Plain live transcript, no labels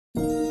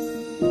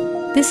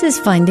This is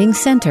Finding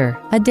Center,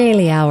 a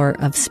daily hour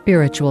of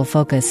spiritual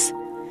focus.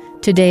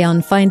 Today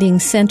on Finding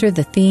Center,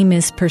 the theme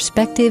is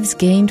Perspectives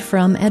Gained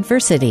from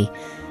Adversity.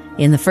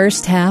 In the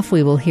first half,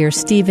 we will hear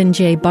Stephen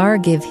J. Barr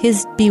give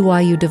his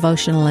BYU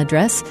devotional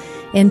address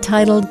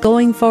entitled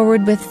Going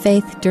Forward with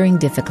Faith During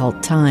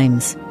Difficult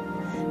Times.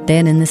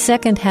 Then in the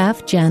second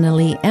half, Jana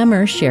Lee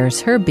Emmer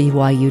shares her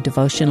BYU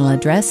devotional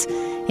address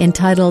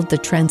entitled The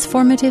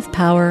Transformative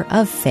Power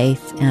of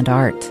Faith and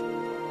Art.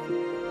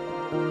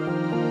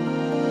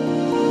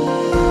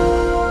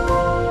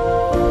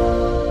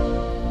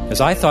 As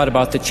I thought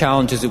about the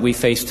challenges that we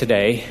face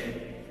today,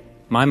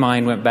 my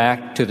mind went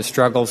back to the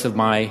struggles of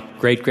my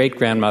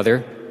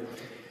great-great-grandmother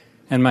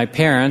and my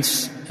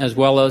parents, as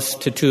well as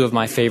to two of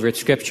my favorite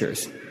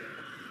scriptures.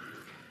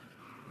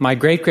 My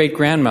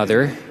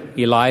great-great-grandmother,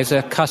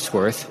 Eliza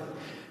Cusworth,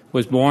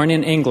 was born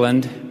in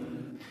England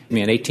in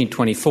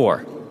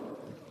 1824,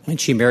 and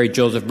she married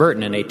Joseph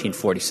Burton in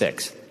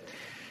 1846.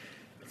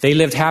 They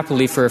lived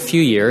happily for a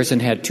few years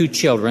and had two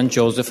children,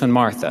 Joseph and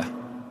Martha.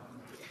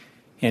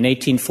 In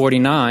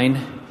 1849,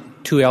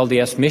 two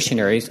LDS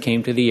missionaries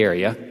came to the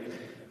area,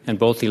 and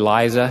both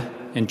Eliza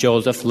and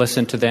Joseph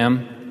listened to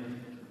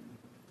them,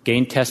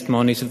 gained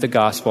testimonies of the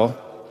gospel,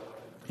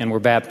 and were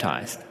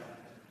baptized.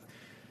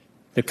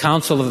 The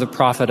counsel of the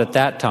prophet at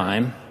that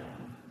time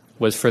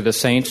was for the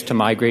saints to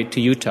migrate to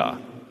Utah.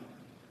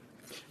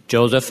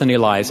 Joseph and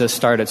Eliza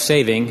started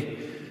saving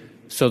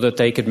so that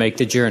they could make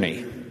the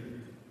journey.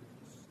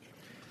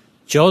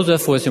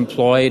 Joseph was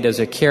employed as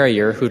a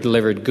carrier who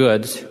delivered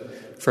goods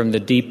from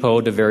the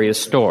depot to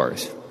various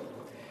stores.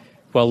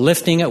 While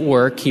lifting at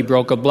work, he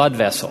broke a blood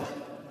vessel,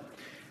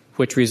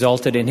 which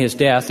resulted in his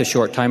death a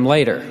short time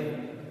later.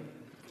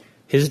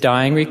 His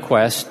dying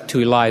request to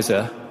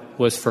Eliza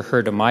was for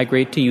her to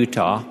migrate to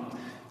Utah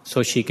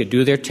so she could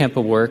do their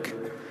temple work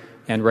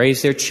and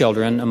raise their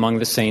children among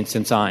the saints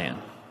in Zion.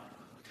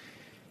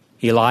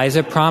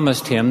 Eliza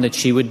promised him that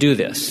she would do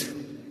this.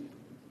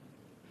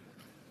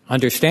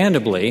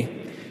 Understandably,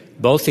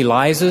 both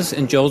Eliza's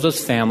and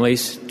Joseph's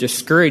families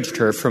discouraged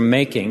her from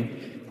making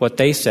what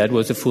they said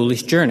was a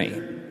foolish journey.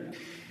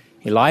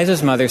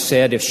 Eliza's mother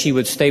said if she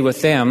would stay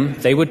with them,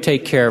 they would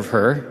take care of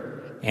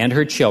her and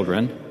her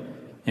children,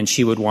 and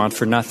she would want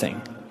for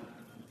nothing.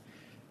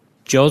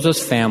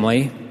 Joseph's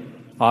family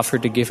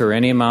offered to give her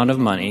any amount of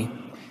money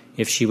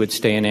if she would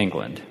stay in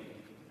England.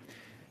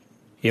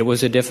 It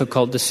was a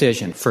difficult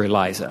decision for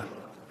Eliza.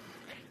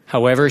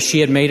 However, she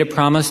had made a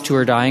promise to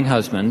her dying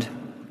husband,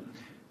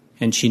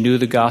 and she knew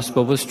the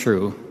gospel was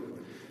true,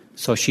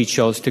 so she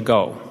chose to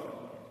go.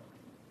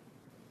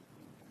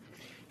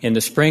 In the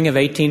spring of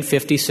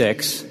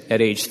 1856, at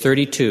age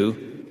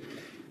 32,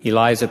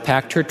 Eliza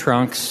packed her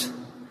trunks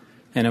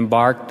and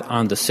embarked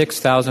on the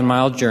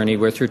 6,000-mile journey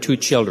with her two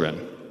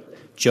children,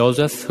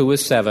 Joseph, who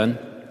was 7,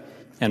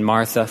 and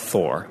Martha,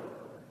 4.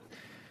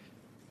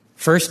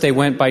 First, they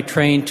went by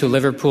train to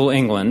Liverpool,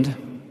 England,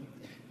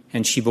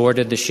 and she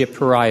boarded the ship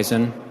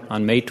Horizon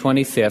on May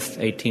 25,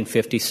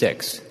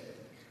 1856.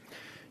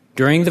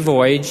 During the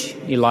voyage,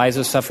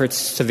 Eliza suffered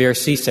severe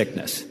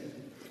seasickness.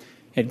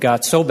 It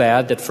got so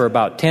bad that for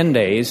about 10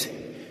 days,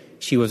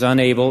 she was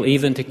unable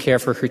even to care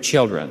for her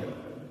children.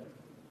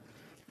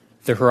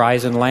 The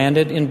Horizon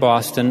landed in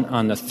Boston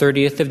on the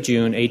 30th of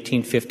June,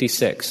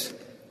 1856.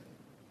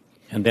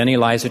 And then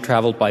Eliza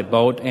traveled by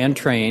boat and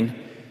train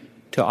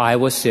to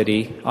Iowa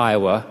City,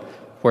 Iowa,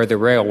 where the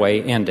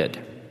railway ended.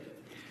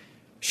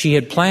 She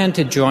had planned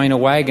to join a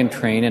wagon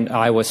train in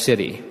Iowa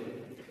City.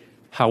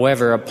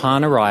 However,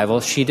 upon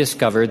arrival, she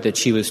discovered that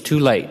she was too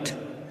late.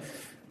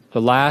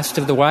 The last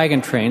of the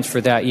wagon trains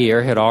for that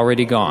year had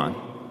already gone,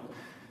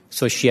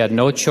 so she had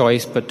no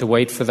choice but to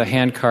wait for the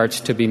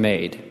handcarts to be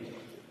made.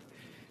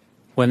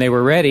 When they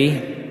were ready,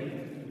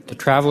 the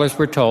travelers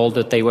were told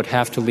that they would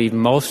have to leave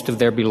most of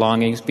their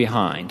belongings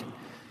behind,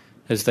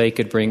 as they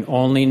could bring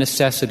only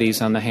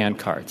necessities on the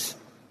handcarts.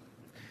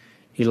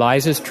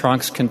 Eliza's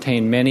trunks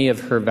contained many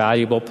of her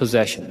valuable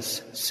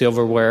possessions: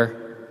 silverware,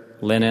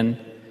 linen,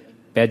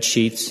 bed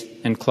sheets,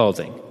 and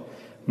clothing.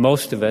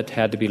 Most of it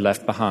had to be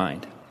left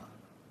behind.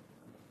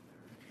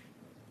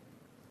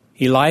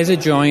 Eliza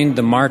joined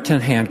the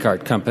Martin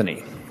Handcart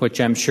Company,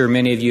 which I'm sure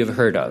many of you have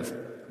heard of.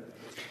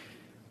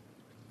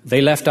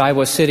 They left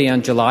Iowa City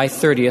on July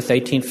 30th,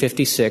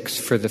 1856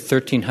 for the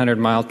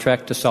 1,300-mile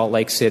trek to Salt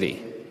Lake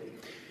City.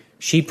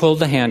 She pulled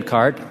the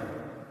handcart.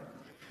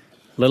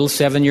 Little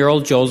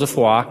 7-year-old Joseph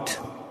walked,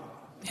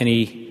 and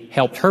he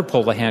helped her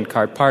pull the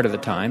handcart part of the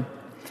time,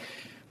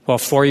 while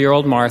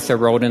 4-year-old Martha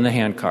rode in the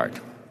handcart.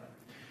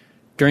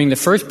 During the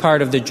first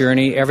part of the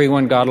journey,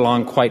 everyone got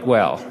along quite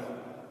well.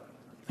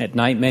 At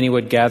night, many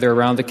would gather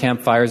around the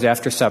campfires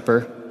after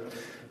supper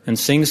and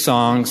sing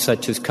songs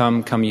such as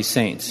Come, Come Ye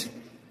Saints.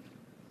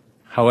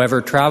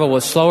 However, travel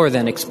was slower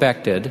than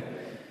expected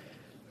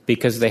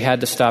because they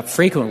had to stop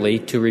frequently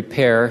to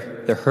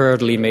repair the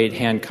hurriedly made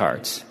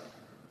handcarts.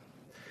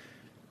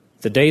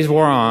 The days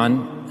wore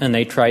on, and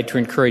they tried to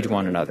encourage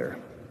one another.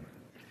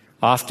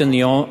 Often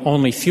the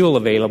only fuel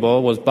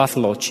available was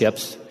buffalo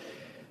chips,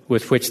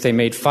 with which they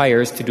made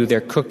fires to do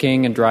their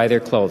cooking and dry their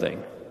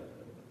clothing.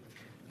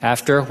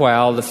 After a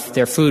while,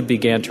 their food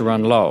began to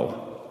run low.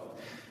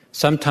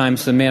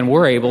 Sometimes the men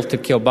were able to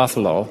kill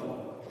buffalo,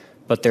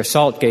 but their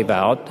salt gave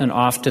out, and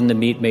often the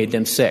meat made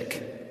them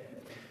sick.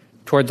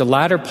 Toward the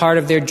latter part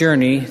of their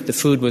journey, the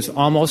food was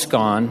almost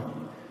gone,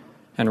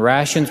 and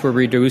rations were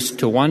reduced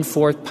to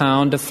 1/4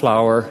 pound of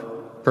flour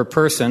per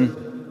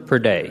person per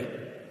day.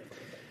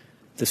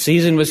 The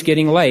season was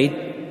getting late,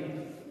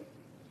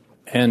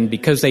 and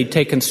because they'd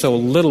taken so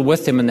little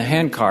with them in the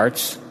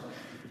handcarts,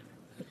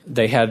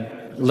 they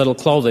had little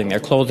clothing. Their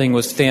clothing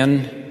was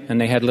thin, and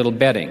they had little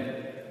bedding.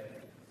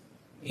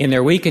 In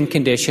their weakened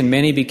condition,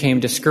 many became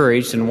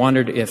discouraged and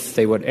wondered if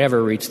they would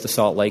ever reach the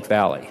Salt Lake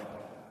Valley.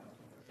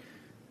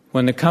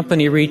 When the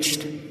company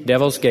reached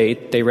Devil's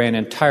Gate, they ran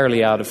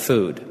entirely out of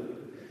food.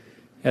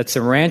 At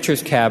some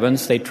ranchers'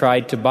 cabins, they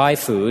tried to buy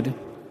food,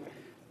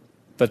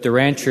 but the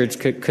ranchers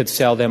could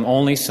sell them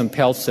only some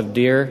pelts of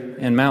deer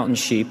and mountain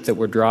sheep that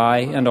were dry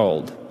and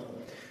old.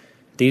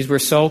 These were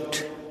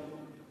soaked,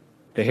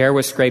 the hair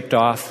was scraped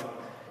off,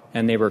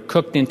 and they were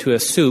cooked into a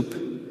soup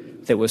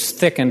that was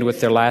thickened with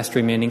their last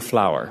remaining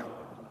flour.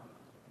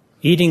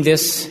 Eating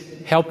this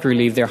helped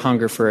relieve their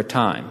hunger for a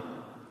time.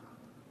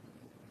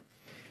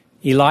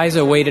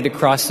 Eliza waded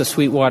across the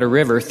Sweetwater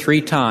River 3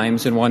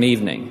 times in one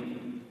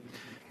evening.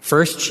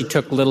 First, she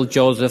took little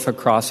Joseph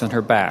across on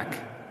her back.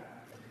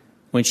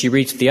 When she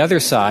reached the other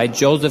side,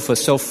 Joseph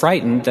was so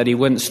frightened that he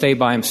wouldn't stay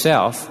by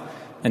himself,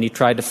 and he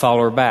tried to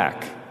follow her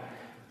back.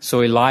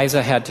 So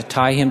Eliza had to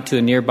tie him to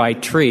a nearby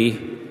tree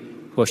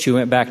while she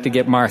went back to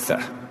get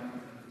Martha.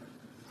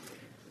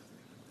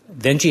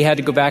 Then she had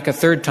to go back a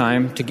 3rd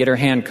time to get her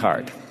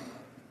handcart.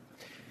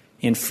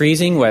 In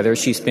freezing weather,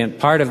 she spent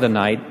part of the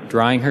night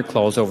drying her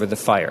clothes over the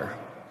fire.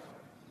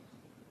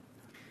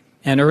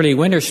 An early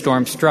winter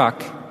storm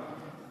struck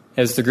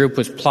as the group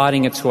was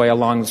plodding its way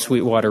along the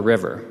Sweetwater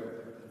River,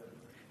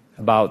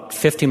 about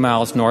 50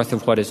 miles north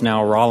of what is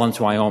now Rawlins,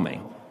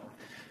 Wyoming.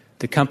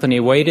 The company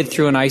waded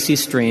through an icy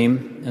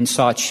stream and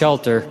sought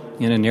shelter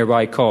in a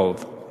nearby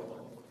cove.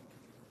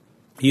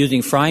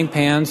 Using frying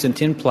pans and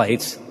tin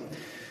plates,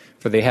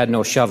 for they had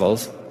no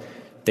shovels,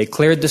 they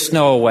cleared the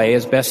snow away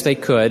as best they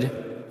could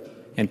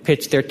and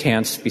pitched their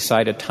tents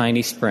beside a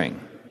tiny spring.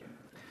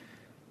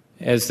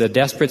 As the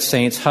desperate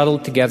saints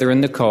huddled together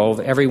in the cove,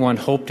 everyone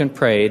hoped and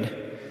prayed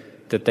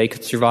that they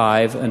could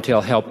survive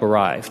until help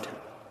arrived.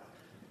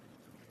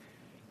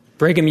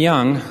 Brigham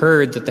Young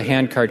heard that the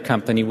handcart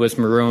company was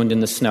marooned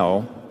in the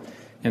snow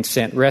and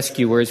sent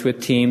rescuers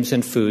with teams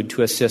and food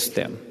to assist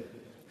them.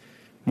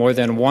 More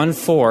than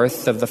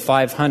 1/4 of the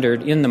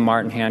 500 in the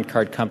Martin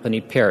Handcart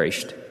Company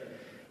perished,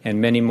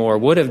 and many more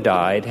would have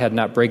died had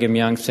not Brigham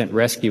Young sent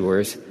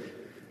rescuers.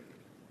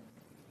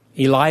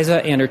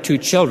 Eliza and her 2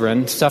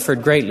 children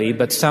suffered greatly,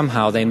 but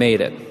somehow they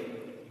made it,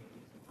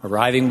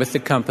 arriving with the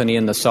company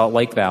in the Salt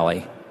Lake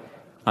Valley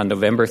on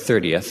November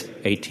 30th,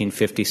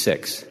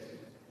 1856.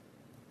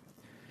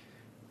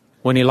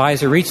 When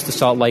Eliza reached the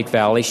Salt Lake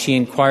Valley, she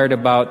inquired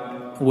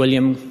about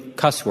William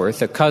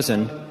Cusworth, a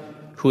cousin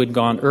who had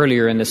gone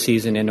earlier in the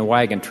season in a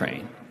wagon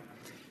train,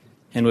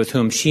 and with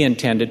whom she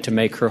intended to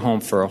make her home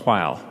for a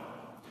while.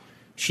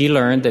 She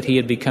learned that he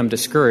had become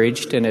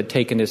discouraged and had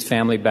taken his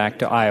family back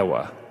to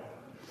Iowa.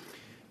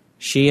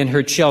 She and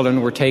her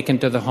children were taken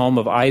to the home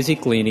of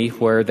Isaac Leaney,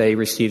 where they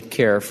received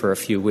care for a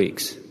few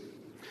weeks.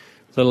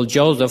 Little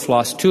Joseph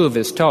lost 2 of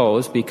his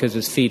toes because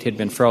his feet had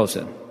been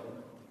frozen.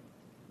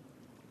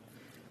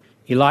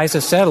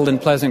 Eliza settled in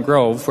Pleasant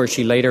Grove, where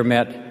she later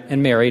met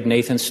and married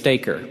Nathan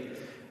Staker,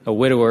 a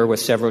widower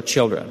with several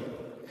children.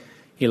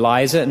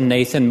 Eliza and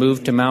Nathan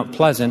moved to Mount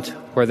Pleasant,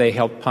 where they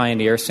helped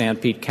pioneer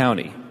Sanpete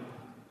County.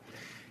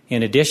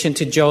 In addition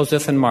to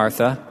Joseph and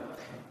Martha,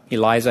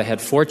 Eliza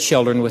had 4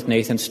 children with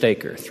Nathan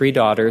Staker, 3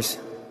 daughters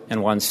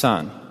and 1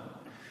 son.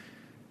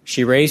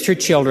 She raised her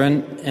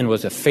children and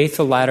was a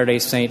faithful Latter-day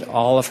Saint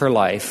all of her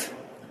life,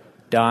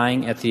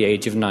 dying at the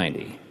age of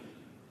 90.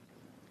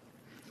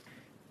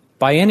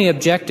 By any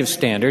objective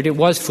standard, it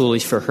was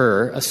foolish for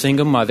her, a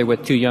single mother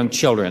with 2 young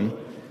children,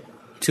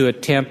 to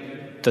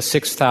attempt the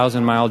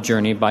 6,000-mile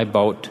journey by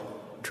boat,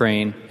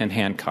 train, and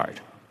handcart.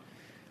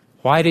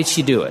 Why did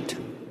she do it?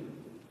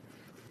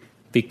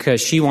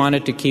 Because she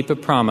wanted to keep a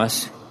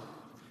promise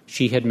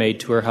she had made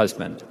to her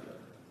husband.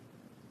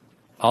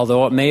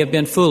 Although it may have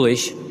been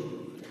foolish,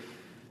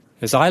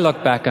 as I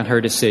look back on her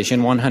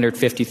decision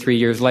 153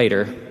 years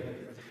later,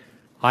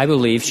 I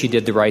believe she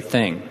did the right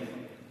thing.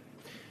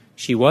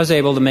 She was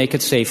able to make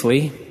it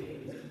safely,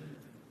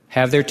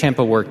 have their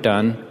temple work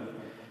done,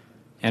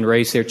 and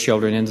raise their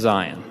children in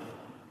Zion.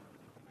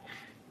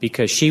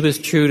 Because she was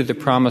true to the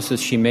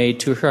promises she made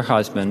to her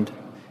husband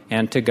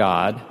and to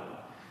God,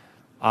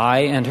 I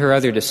and her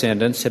other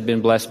descendants have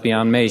been blessed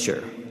beyond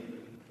measure.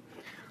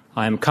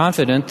 I am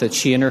confident that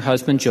she and her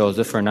husband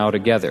Joseph are now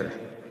together.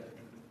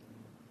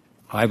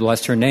 I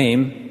bless her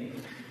name,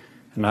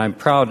 and I am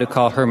proud to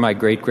call her my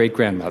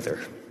great-great-grandmother.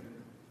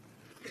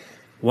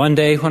 One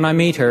day when I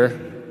meet her,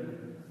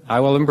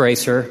 I will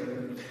embrace her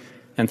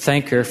and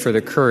thank her for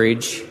the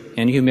courage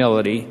and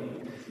humility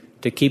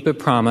to keep a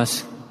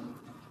promise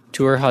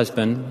to her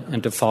husband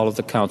and to follow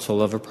the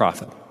counsel of a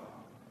prophet.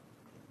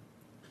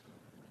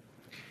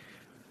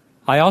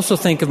 I also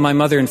think of my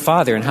mother and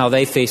father and how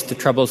they faced the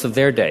troubles of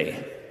their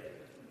day.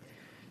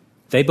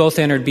 They both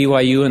entered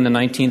BYU in the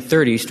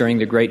 1930s during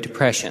the Great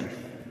Depression.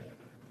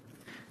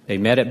 They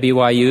met at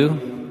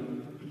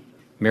BYU,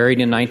 married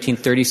in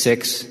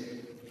 1936,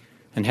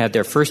 and had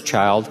their first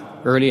child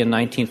early in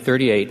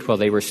 1938 while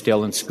they were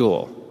still in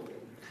school.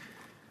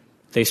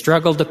 They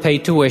struggled to pay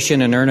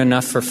tuition and earn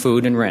enough for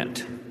food and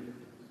rent.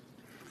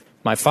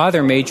 My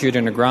father majored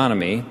in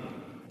agronomy,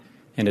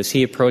 and as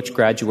he approached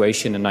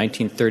graduation in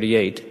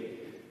 1938,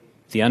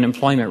 the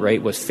unemployment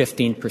rate was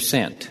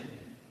 15%,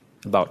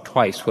 about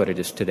twice what it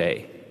is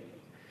today.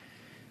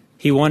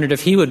 He wondered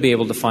if he would be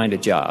able to find a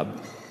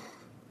job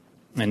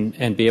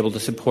and be able to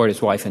support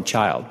his wife and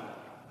child.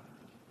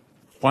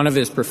 One of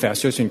his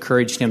professors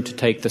encouraged him to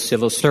take the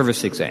civil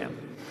service exam,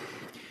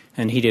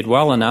 and he did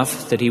well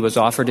enough that he was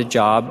offered a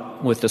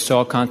job with the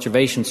Soil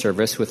Conservation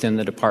Service within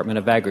the Department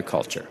of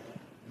Agriculture.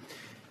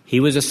 He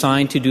was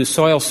assigned to do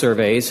soil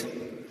surveys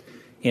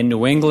in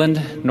New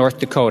England, North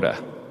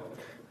Dakota,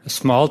 a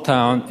small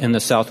town in the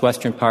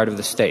southwestern part of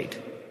the state.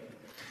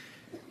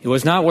 It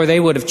was not where they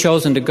would have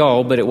chosen to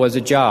go, but it was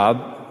a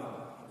job,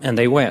 and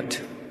they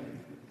went.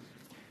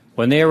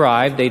 When they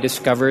arrived, they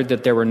discovered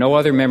that there were no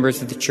other members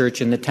of the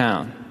church in the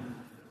town.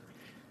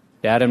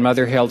 Dad and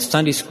Mother held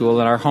Sunday school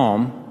in our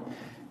home,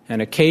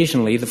 and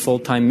occasionally the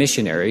full-time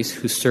missionaries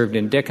who served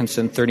in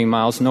Dickinson, 30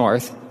 miles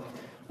north,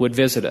 would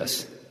visit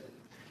us.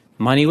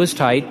 Money was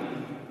tight,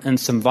 and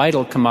some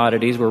vital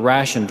commodities were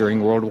rationed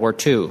during World War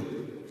II,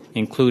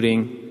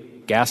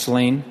 including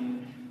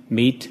gasoline,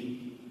 meat,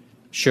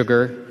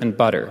 sugar, and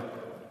butter.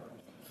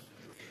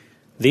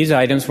 These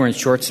items were in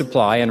short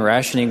supply, and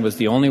rationing was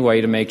the only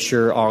way to make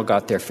sure all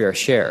got their fair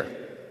share.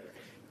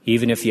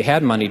 Even if you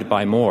had money to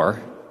buy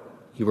more,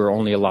 you were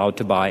only allowed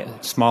to buy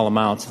small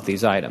amounts of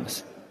these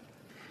items.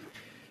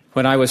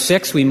 When I was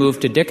 6, we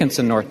moved to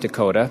Dickinson, North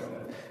Dakota,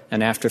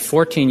 and after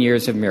 14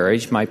 years of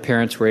marriage, my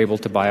parents were able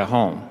to buy a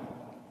home.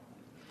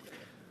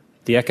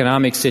 The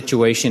economic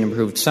situation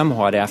improved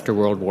somewhat after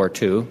World War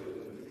II.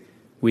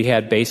 We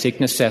had basic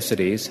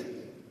necessities,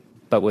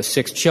 but with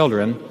 6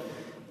 children,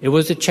 it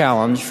was a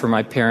challenge for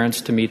my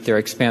parents to meet their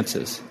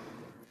expenses.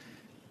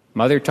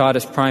 Mother taught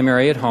us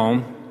primary at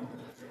home,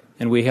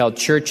 and we held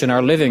church in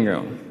our living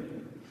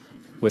room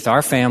with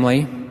our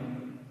family,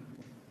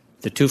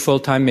 the 2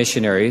 full-time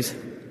missionaries,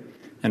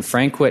 and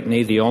Frank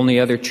Whitney, the only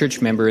other church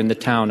member in the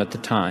town at the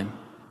time.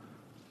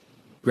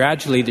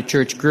 Gradually, the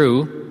church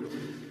grew.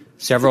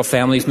 Several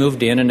families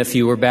moved in, and a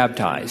few were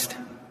baptized.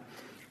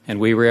 And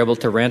we were able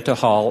to rent a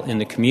hall in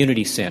the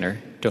community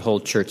center to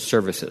hold church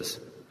services.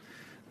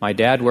 My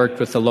dad worked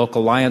with the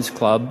local Lions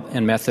Club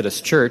and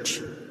Methodist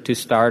Church to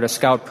start a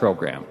scout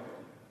program.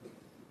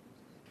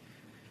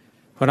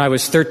 When I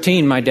was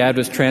 13, my dad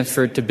was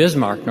transferred to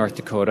Bismarck, North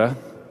Dakota,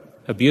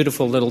 a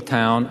beautiful little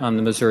town on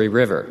the Missouri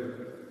River.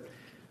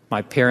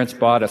 My parents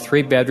bought a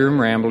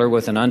 3-bedroom rambler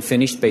with an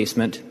unfinished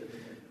basement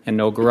and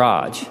no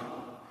garage.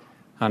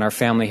 And our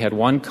family had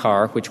 1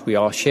 car, which we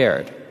all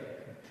shared.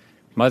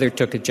 Mother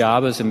took a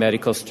job as a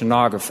medical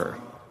stenographer.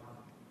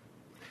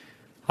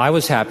 I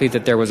was happy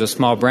that there was a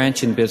small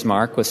branch in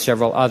Bismarck with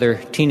several other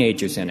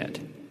teenagers in it.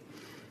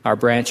 Our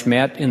branch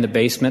met in the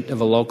basement of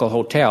a local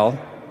hotel,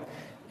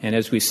 and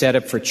as we set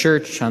up for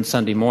church on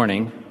Sunday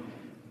morning,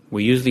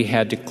 we usually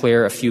had to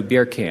clear a few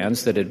beer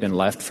cans that had been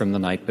left from the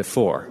night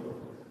before.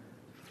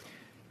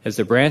 As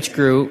the branch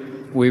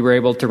grew, we were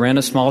able to rent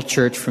a small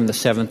church from the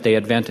Seventh-day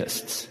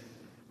Adventists.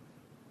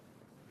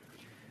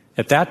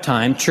 At that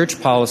time,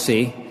 church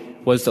policy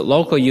was that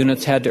local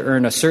units had to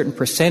earn a certain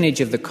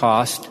percentage of the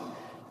cost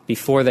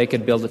before they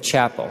could build a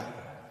chapel.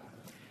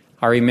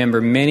 I remember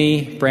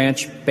many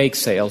branch bake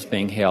sales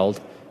being held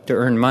to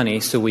earn money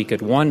so we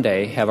could one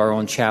day have our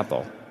own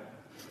chapel.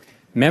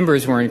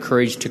 Members were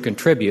encouraged to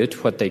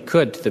contribute what they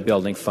could to the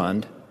building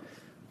fund,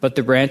 but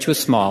the branch was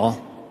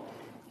small,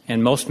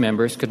 and most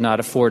members could not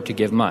afford to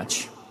give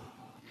much.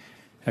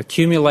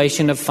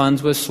 Accumulation of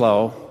funds was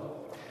slow,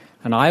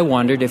 and I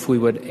wondered if we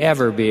would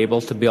ever be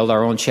able to build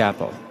our own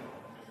chapel.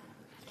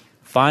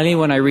 Finally,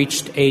 when I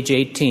reached age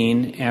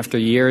 18, after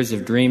years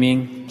of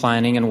dreaming,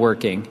 planning, and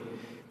working,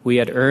 we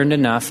had earned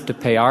enough to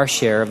pay our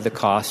share of the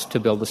cost to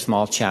build a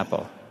small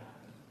chapel.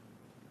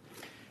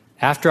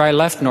 After I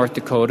left North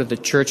Dakota, the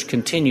church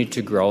continued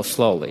to grow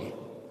slowly.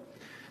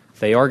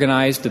 They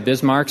organized the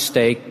Bismarck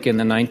Stake in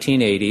the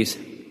 1980s,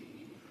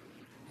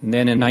 and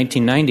then in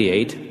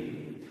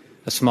 1998,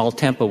 a small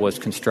temple was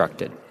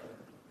constructed.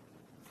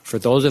 For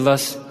those of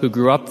us who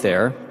grew up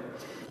there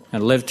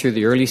and lived through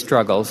the early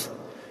struggles,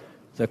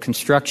 the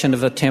construction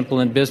of a temple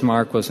in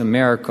Bismarck was a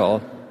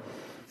miracle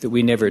that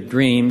we never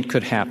dreamed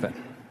could happen.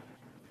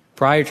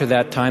 Prior to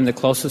that time, the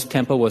closest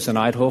temple was in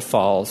Idaho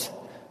Falls,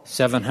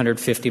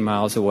 750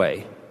 miles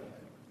away.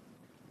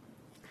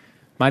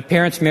 My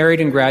parents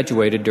married and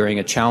graduated during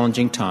a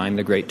challenging time,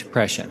 the Great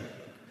Depression.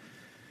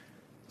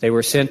 They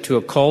were sent to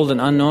a cold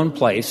and unknown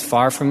place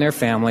far from their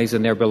families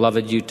and their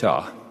beloved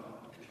Utah.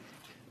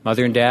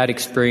 Mother and Dad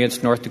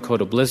experienced North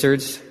Dakota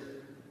blizzards,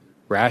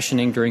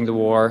 rationing during the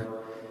war,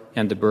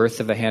 and the birth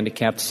of a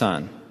handicapped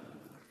son.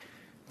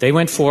 They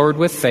went forward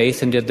with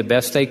faith and did the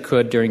best they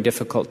could during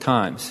difficult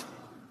times.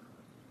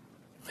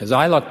 As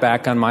I look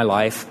back on my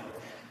life,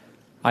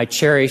 I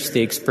cherish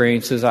the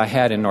experiences I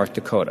had in North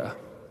Dakota.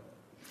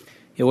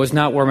 It was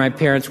not where my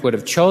parents would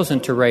have chosen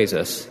to raise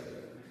us,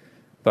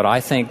 but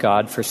I thank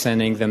God for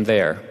sending them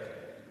there.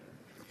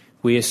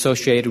 We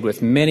associated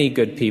with many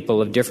good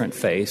people of different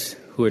faiths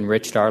who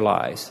enriched our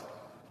lives,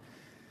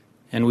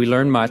 and we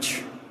learned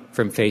much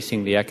from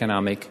facing the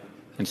economic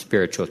and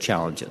spiritual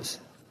challenges.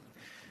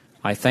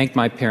 I thank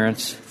my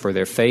parents for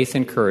their faith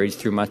and courage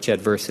through much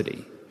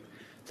adversity.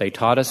 They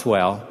taught us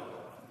well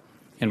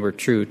and were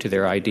true to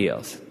their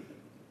ideals.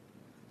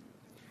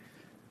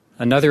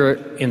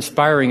 Another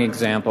inspiring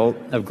example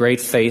of great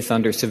faith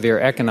under severe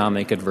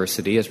economic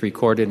adversity is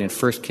recorded in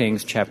 1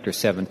 Kings chapter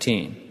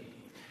 17.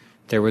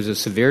 There was a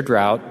severe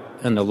drought,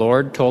 and the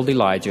Lord told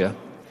Elijah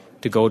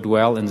to go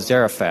dwell in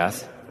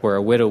Zarephath, where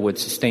a widow would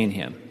sustain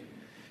him.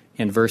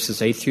 In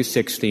verses 8 through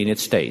 16 it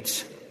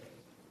states,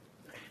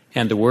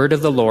 "And the word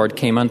of the Lord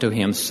came unto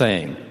him,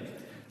 saying,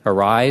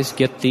 Arise,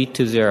 get thee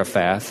to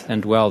Zarephath,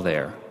 and dwell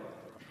there.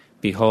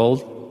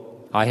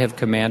 Behold, I have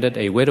commanded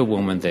a widow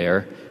woman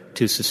there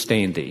to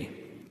sustain thee.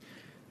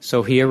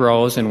 So he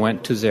arose and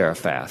went to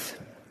Zarephath.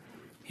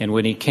 And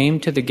when he came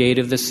to the gate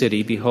of the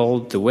city,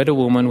 behold, the widow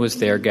woman was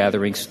there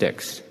gathering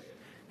sticks.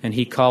 And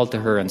he called to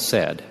her and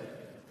said,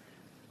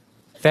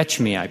 Fetch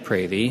me, I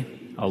pray thee,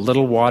 a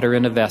little water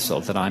in a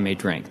vessel, that I may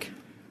drink.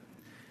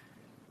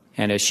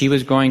 And as she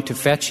was going to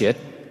fetch it,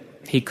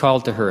 he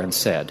called to her and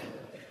said,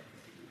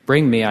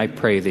 Bring me, I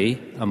pray thee,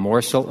 a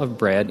morsel of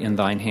bread in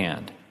thine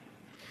hand.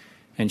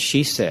 And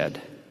she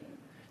said,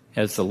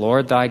 As the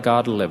Lord thy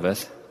God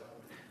liveth,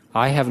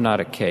 I have not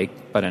a cake,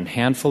 but an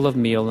handful of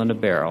meal in a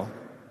barrel,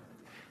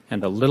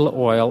 and a little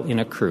oil in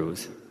a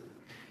cruse.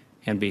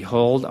 And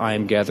behold, I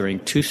am gathering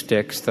 2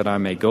 sticks, that I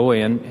may go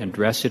in and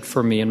dress it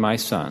for me and my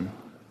son,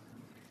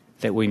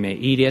 that we may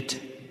eat it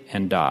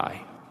and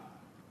die.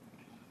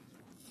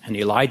 And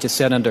Elijah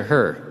said unto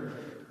her,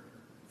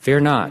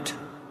 Fear not,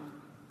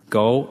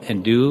 go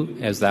and do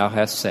as thou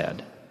hast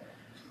said,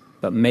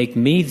 but make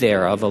me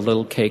thereof a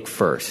little cake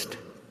first,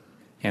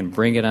 and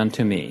bring it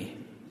unto me,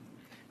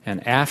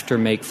 and after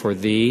make for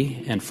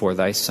thee and for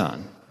thy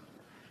son.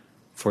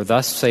 For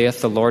thus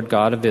saith the Lord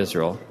God of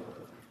Israel,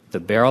 The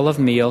barrel of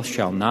meal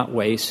shall not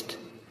waste,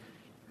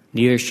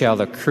 neither shall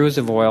the cruse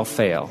of oil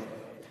fail,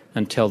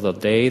 until the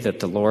day that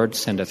the Lord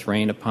sendeth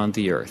rain upon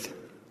the earth.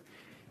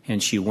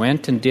 And she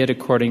went and did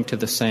according to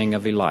the saying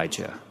of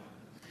Elijah.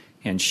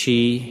 And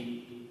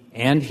she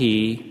and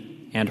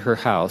he and her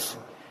house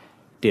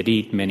did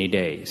eat many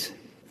days.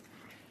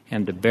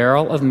 And the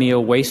barrel of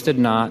meal wasted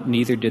not,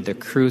 neither did the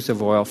cruse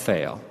of oil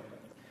fail,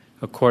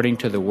 according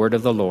to the word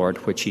of the Lord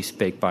which he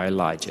spake by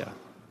Elijah.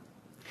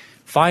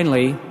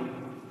 Finally,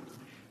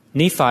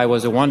 Nephi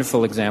was a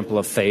wonderful example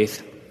of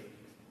faith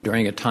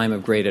during a time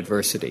of great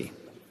adversity.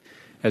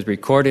 As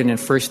recorded in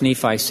 1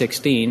 Nephi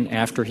 16,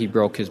 after he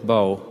broke his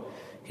bow,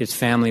 his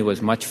family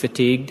was much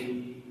fatigued,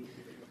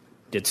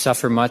 did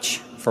suffer much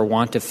for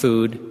want of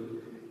food,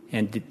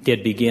 and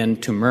did begin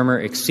to murmur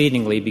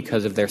exceedingly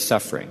because of their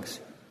sufferings.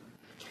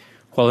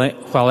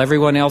 While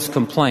everyone else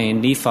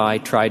complained, Nephi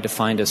tried to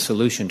find a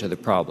solution to the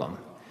problem.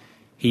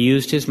 He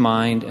used his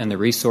mind and the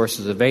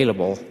resources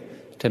available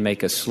to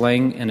make a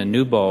sling and a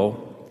new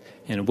bow,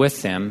 and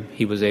with them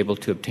he was able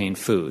to obtain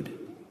food.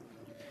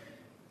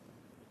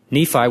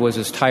 Nephi was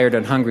as tired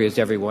and hungry as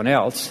everyone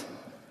else,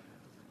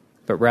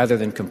 but rather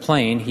than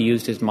complain, he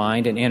used his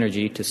mind and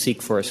energy to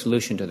seek for a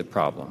solution to the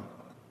problem.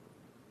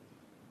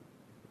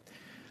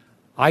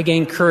 I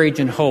gained courage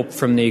and hope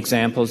from the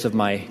examples of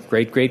my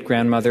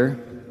great-great-grandmother,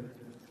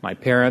 my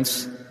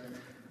parents,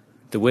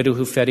 the widow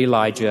who fed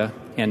Elijah,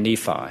 and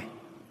Nephi.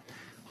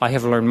 I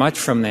have learned much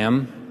from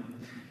them,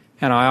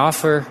 and I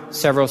offer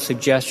several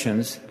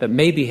suggestions that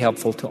may be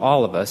helpful to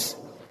all of us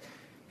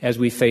as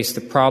we face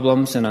the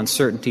problems and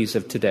uncertainties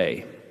of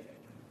today.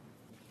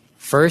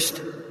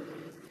 First,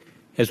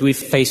 as we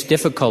face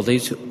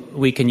difficulties,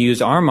 we can use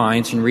our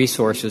minds and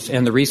resources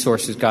and the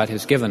resources God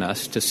has given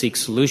us to seek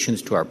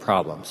solutions to our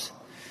problems.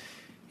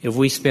 If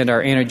we spend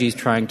our energies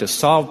trying to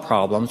solve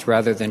problems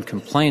rather than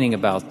complaining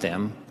about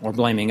them or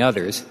blaming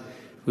others,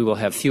 we will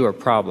have fewer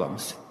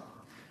problems.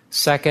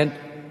 Second,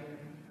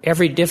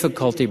 every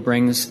difficulty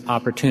brings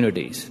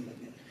opportunities.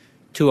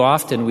 Too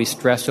often we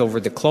stress over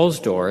the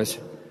closed doors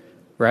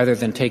rather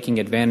than taking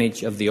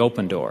advantage of the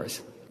open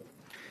doors.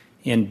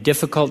 In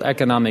difficult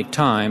economic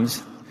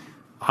times,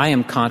 I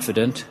am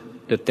confident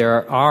that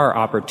there are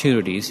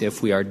opportunities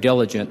if we are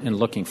diligent in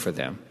looking for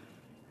them.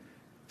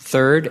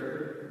 Third,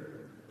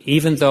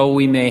 even though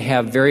we may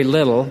have very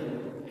little,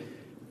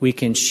 we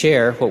can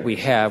share what we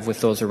have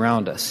with those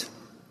around us.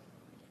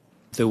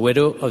 The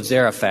widow of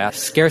Zarephath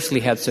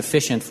scarcely had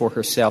sufficient for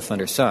herself and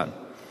her son.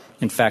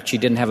 In fact, she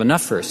didn't have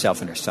enough for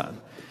herself and her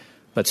son.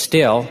 But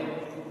still,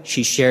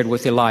 she shared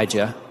with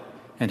Elijah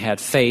and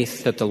had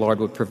faith that the Lord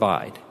would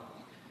provide.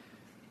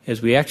 As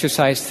we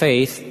exercise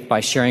faith by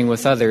sharing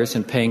with others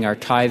and paying our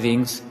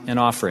tithings and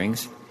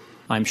offerings,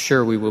 I'm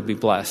sure we will be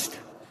blessed.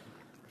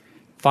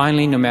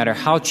 Finally, no matter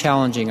how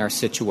challenging our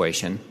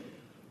situation,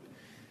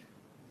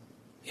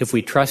 if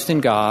we trust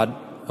in God,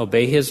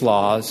 obey His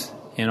laws,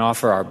 and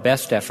offer our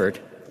best effort,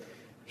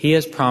 He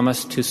has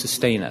promised to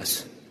sustain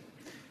us.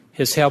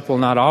 His help will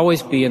not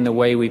always be in the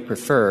way we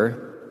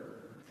prefer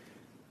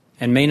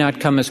and may not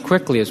come as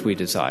quickly as we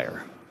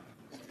desire.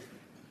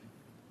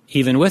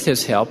 Even with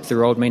His help, the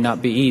road may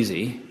not be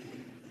easy,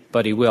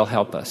 but He will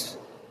help us.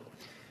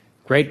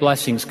 Great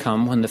blessings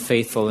come when the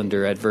faithful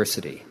endure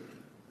adversity.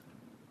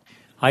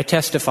 I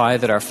testify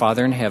that our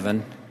Father in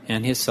heaven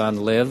and His Son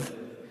live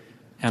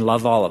and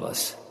love all of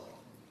us.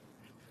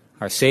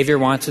 Our Savior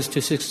wants us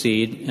to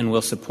succeed and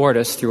will support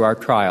us through our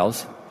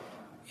trials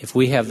if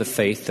we have the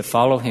faith to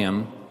follow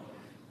Him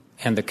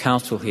and the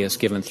counsel He has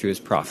given through His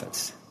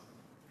prophets.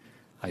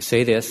 I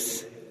say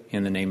this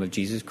in the name of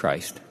Jesus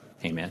Christ.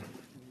 Amen.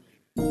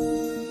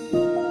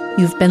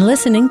 You've been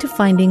listening to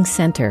Finding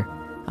Center.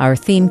 Our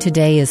theme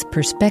today is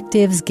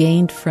Perspectives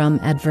Gained from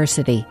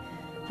Adversity.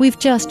 We've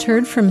just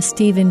heard from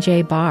Stephen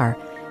J. Barr.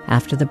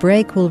 After the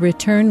break, we'll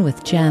return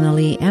with Jana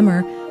Lee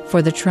Emmer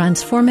for the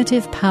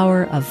transformative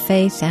power of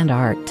faith and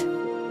art.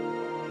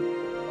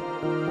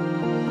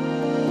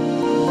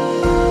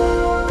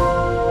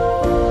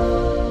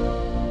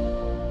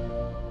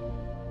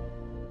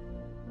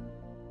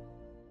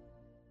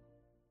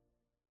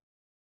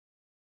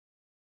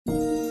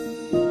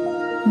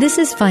 This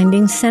is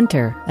Finding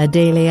Center, a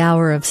daily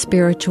hour of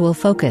spiritual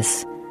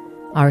focus.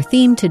 Our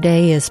theme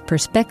today is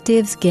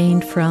Perspectives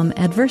Gained from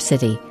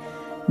Adversity.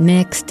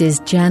 Next is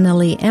Jana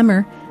Lee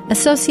Emmer,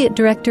 Associate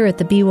Director at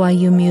the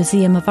BYU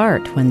Museum of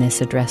Art, when this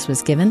address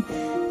was given,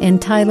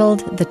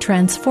 entitled The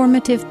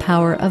Transformative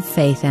Power of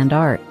Faith and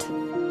Art.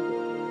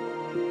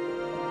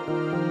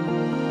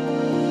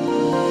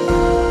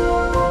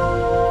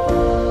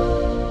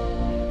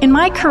 In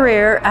my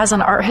career as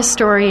an art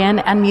historian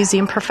and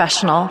museum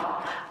professional,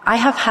 I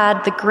have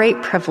had the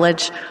great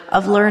privilege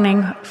of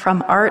learning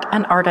from art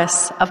and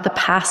artists of the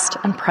past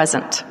and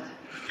present.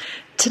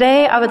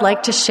 Today, I would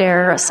like to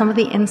share some of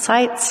the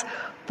insights,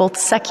 both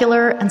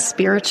secular and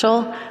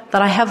spiritual,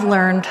 that I have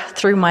learned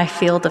through my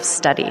field of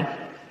study.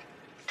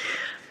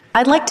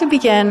 I'd like to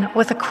begin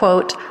with a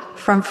quote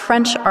from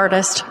French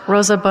artist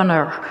Rosa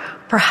Bonheur,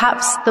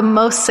 perhaps the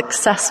most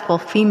successful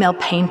female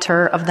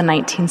painter of the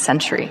 19th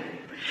century.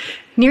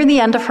 Near the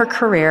end of her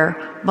career,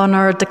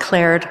 Bonheur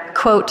declared,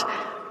 quote,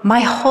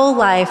 "My whole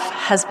life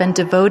has been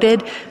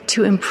devoted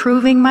to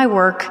improving my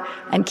work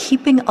and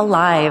keeping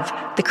alive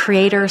the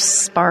Creator's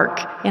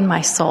spark in my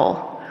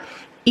soul.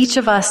 Each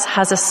of us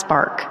has a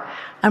spark,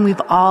 and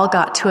we've all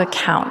got to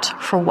account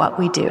for what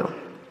we do."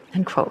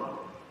 End quote.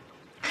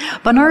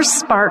 Bonheur's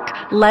spark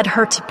led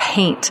her to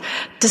paint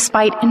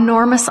despite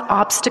enormous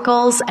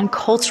obstacles and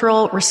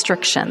cultural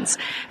restrictions,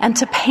 and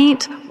to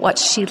paint what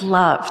she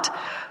loved,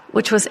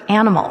 which was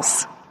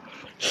animals.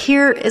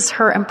 Here is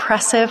her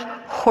impressive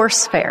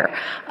Horse Fair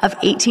of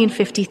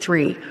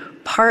 1853,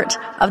 part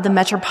of the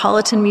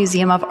Metropolitan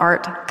Museum of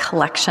Art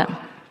collection.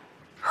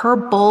 Her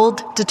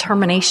bold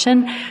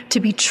determination to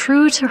be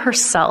true to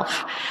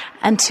herself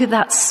and to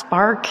that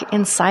spark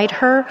inside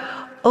her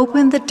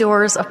opened the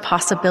doors of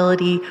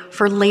possibility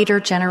for later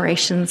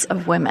generations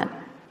of women.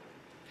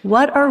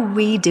 What are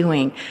we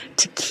doing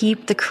to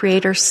keep the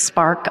Creator's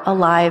spark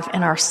alive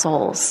in our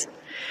souls?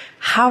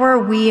 How are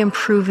we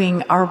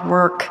improving our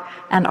work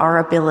and our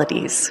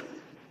abilities?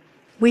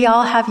 We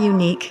all have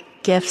unique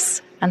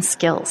gifts and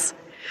skills.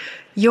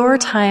 Your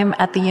time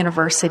at the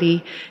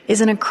university is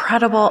an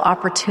incredible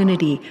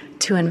opportunity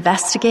to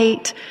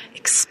investigate,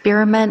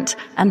 experiment,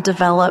 and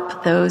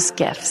develop those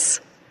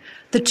gifts.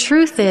 The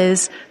truth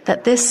is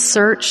that this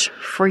search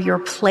for your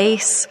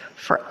place,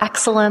 for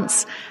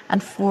excellence,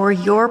 and for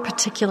your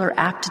particular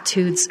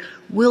aptitudes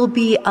will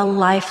be a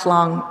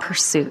lifelong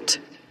pursuit.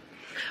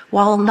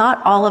 While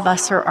not all of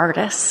us are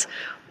artists,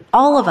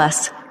 all of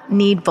us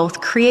need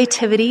both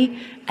creativity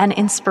and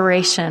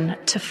inspiration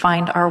to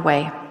find our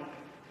way.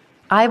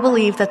 I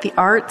believe that the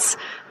arts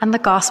and the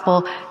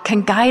gospel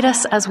can guide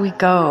us as we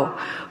go,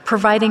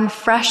 providing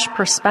fresh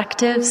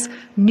perspectives,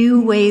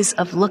 new ways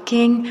of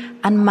looking,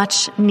 and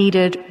much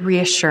needed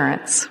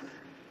reassurance.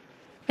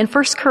 In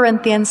 1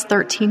 Corinthians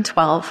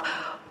 13:12,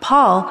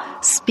 Paul,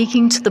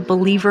 speaking to the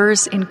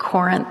believers in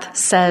Corinth,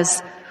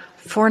 says,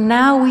 "For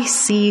now we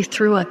see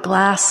through a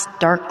glass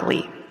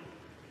darkly."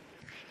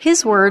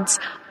 His words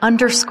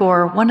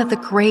underscore one of the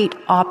great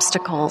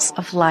obstacles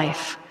of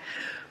life.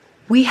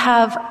 We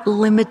have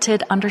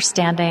limited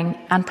understanding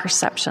and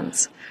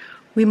perceptions.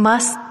 We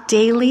must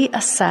daily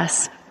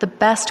assess the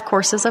best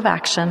courses of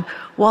action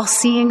while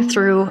seeing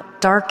through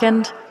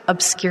darkened,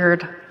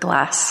 obscured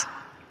glass.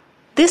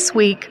 This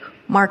week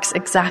marks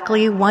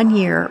exactly 1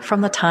 year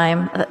from the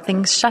time that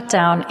things shut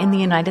down in the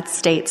United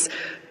States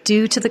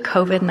due to the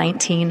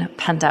COVID-19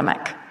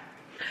 pandemic.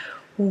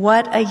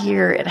 What a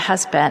year it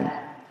has been,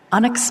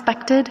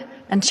 unexpected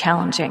and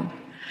challenging.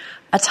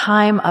 A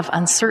time of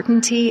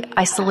uncertainty,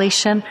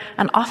 isolation,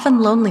 and often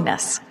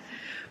loneliness.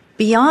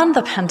 Beyond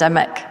the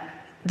pandemic,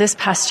 This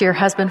past year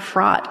has been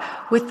fraught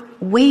with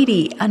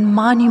weighty and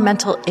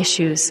monumental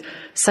issues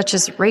such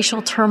as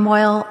racial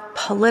turmoil,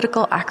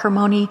 political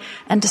acrimony,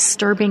 and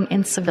disturbing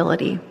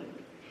incivility.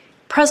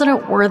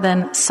 President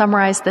Worthen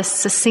summarized this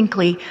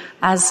succinctly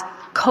as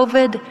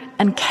COVID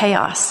and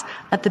chaos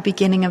at the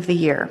beginning of the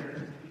year.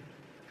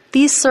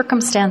 These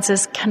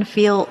circumstances can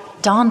feel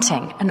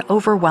daunting and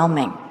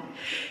overwhelming.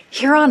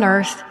 Here on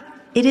earth,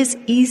 it is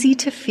easy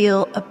to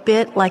feel a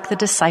bit like the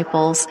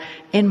disciples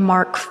in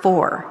Mark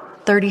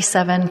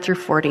 4:37 through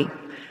 40.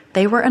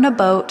 They were in a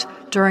boat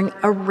during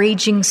a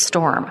raging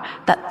storm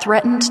that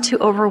threatened to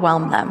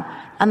overwhelm them,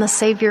 and the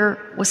Savior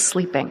was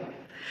sleeping.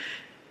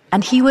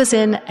 And he was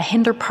in a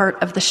hinder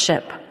part of the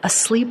ship,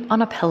 asleep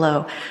on a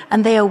pillow,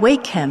 and they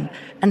awake him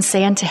and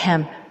say unto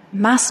him,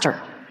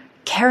 Master,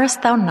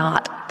 carest thou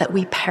not that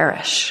we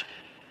perish?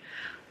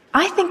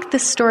 I think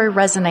this story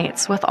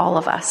resonates with all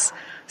of us.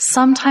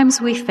 Sometimes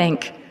we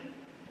think,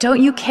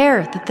 don't you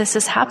care that this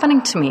is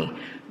happening to me?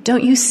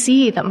 Don't you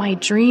see that my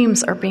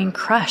dreams are being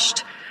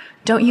crushed?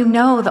 Don't you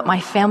know that my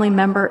family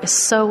member is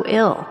so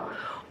ill?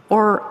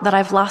 Or that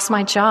I've lost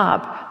my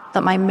job,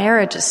 that my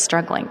marriage is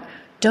struggling?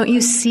 Don't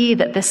you see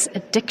that this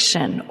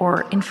addiction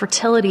or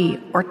infertility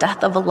or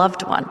death of a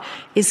loved one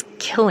is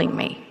killing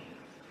me?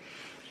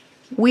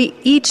 We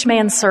each may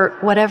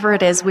insert whatever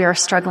it is we are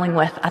struggling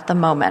with at the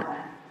moment.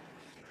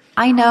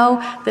 I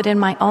know that in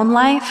my own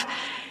life,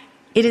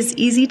 it is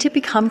easy to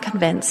become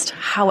convinced,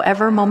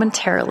 however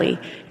momentarily,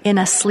 in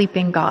a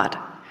sleeping God.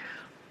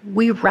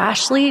 We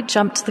rashly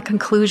jump to the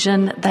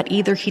conclusion that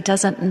either he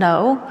doesn't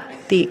know,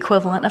 the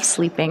equivalent of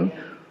sleeping,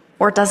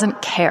 or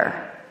doesn't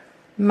care.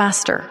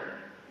 Master,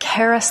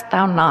 carest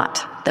thou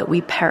not that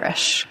we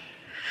perish?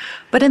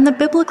 But in the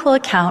biblical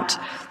account,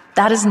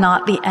 that is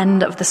not the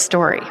end of the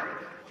story.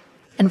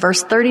 In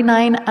verse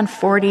 39 and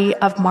 40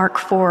 of Mark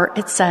 4,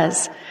 it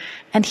says,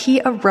 And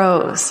he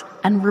arose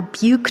and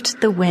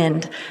rebuked the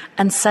wind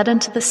and said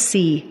unto the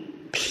sea,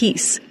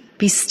 Peace,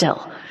 be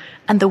still.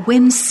 And the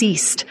wind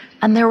ceased,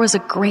 and there was a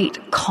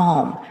great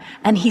calm.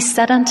 And he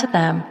said unto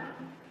them,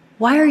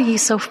 Why are ye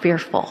so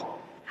fearful?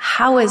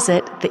 How is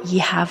it that ye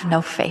have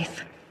no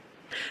faith?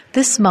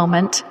 This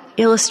moment,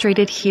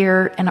 illustrated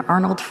here in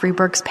Arnold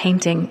Friedberg's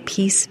painting,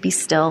 Peace, Be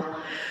Still,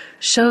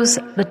 shows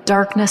the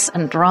darkness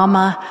and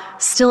drama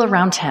still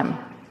around him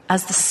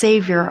as the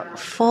Savior,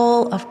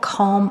 full of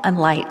calm and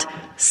light,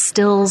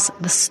 stills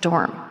the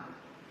storm.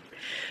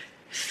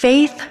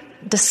 Faith,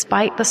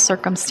 despite the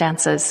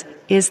circumstances,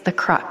 is the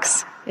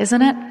crux,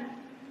 isn't it?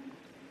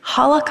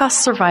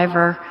 Holocaust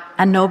survivor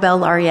and Nobel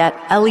laureate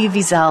Elie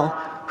Wiesel,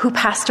 who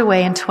passed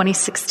away in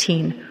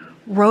 2016,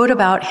 wrote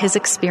about his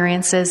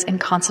experiences in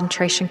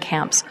concentration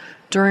camps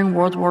during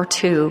World War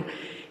II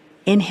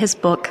in his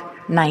book,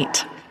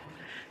 Night.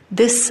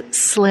 This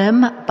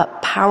slim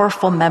but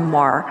powerful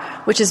memoir,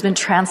 which has been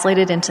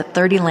translated into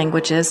 30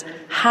 languages,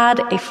 had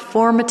a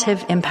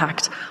formative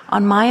impact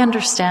on my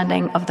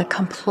understanding of the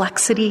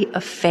complexity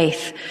of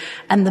faith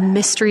and the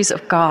mysteries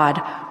of God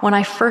when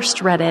I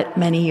first read it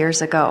many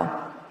years ago.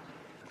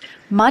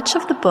 Much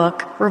of the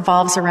book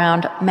revolves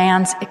around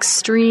man's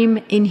extreme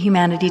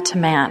inhumanity to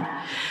man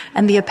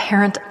and the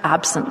apparent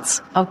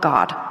absence of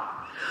God.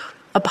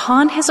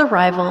 Upon his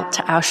arrival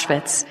to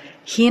Auschwitz,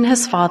 he and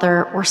his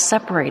father were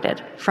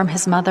separated from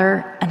his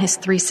mother and his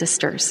 3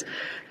 sisters,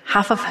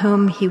 half of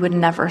whom he would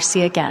never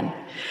see again.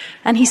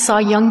 And he saw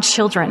young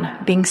children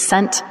being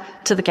sent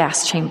to the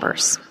gas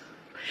chambers.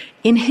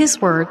 In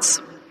his words,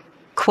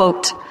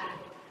 quote,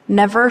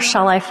 Never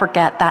shall I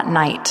forget that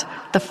night,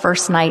 the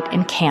first night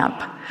in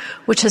camp,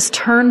 which has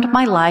turned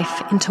my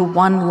life into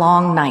one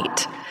long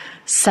night,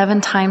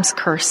 7 times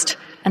cursed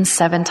and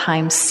 7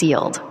 times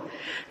sealed.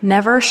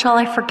 Never shall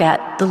I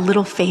forget the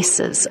little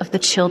faces of the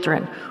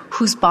children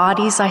whose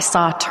bodies I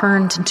saw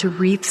turned into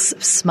wreaths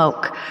of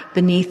smoke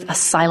beneath a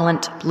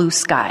silent blue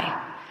sky.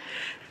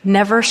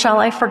 Never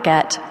shall I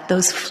forget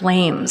those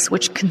flames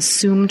which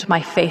consumed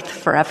my faith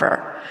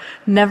forever.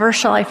 Never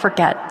shall I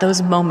forget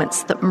those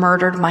moments that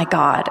murdered my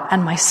God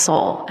and my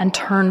soul and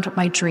turned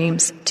my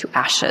dreams to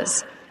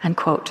ashes. End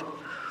quote.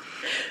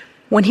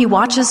 When he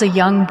watches a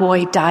young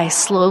boy die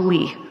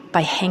slowly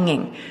by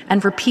hanging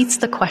and repeats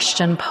the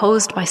question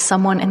posed by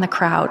someone in the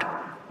crowd,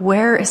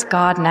 where is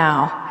God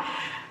now?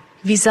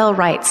 Wiesel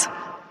writes,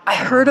 I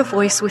heard a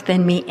voice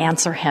within me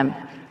answer him.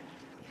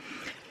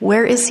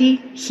 Where is he?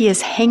 He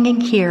is hanging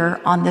here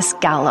on this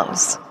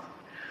gallows.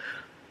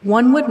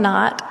 One would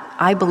not,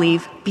 I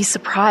believe, be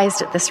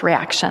surprised at this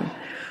reaction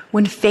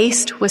when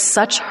faced with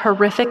such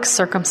horrific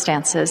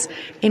circumstances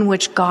in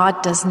which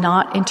God does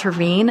not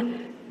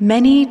intervene.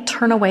 Many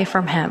turn away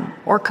from him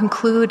or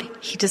conclude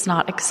he does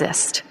not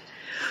exist.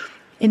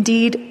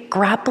 Indeed,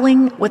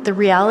 grappling with the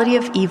reality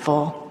of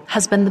evil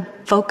has been the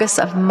focus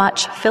of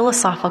much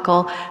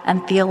philosophical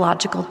and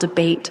theological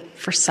debate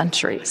for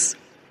centuries.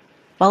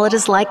 While it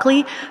is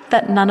likely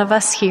that none of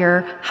us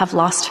here have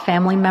lost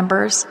family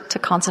members to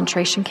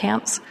concentration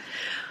camps,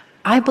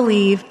 I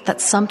believe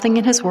that something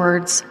in his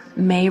words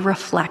may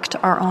reflect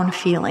our own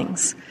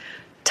feelings.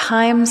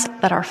 times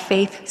that our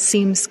faith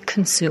seems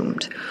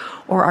consumed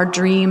or our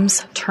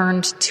dreams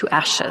turned to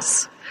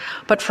ashes.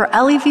 But for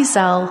Elie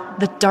Wiesel,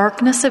 the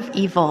darkness of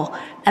evil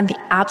and the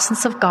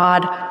absence of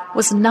God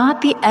was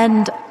not the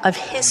end of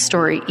his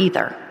story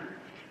either.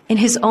 In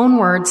his own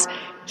words,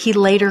 he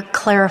later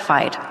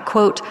clarified,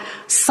 quote,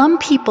 "Some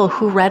people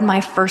who read my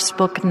first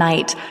book,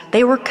 Night,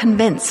 they were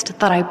convinced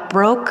that I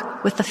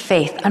broke with the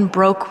faith and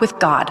broke with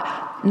God.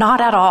 Not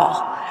at all.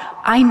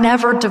 I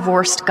never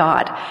divorced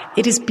God.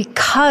 It is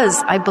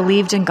because I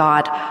believed in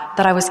God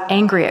that I was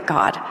angry at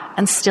God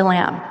and still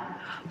am.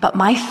 But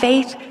my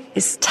faith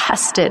is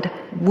tested,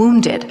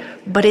 wounded,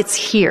 but it's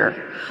here.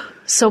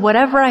 So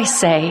whatever I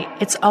say,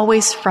 it's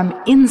always from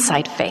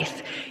inside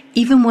faith,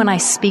 even when I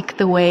speak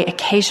the way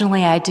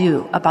occasionally I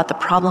do about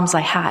the problems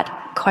I had,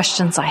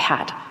 questions I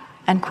had."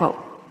 End quote.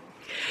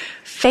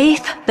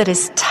 Faith that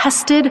is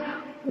tested,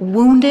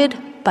 wounded,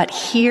 but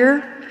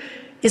here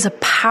is a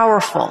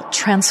powerful,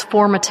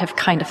 transformative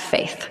kind of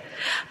faith.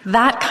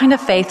 That kind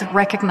of faith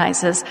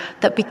recognizes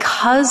that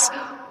because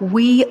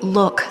we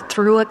look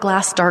through a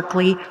glass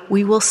darkly,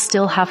 we will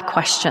still have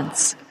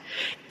questions.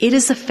 It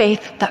is a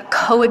faith that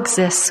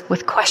coexists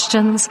with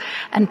questions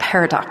and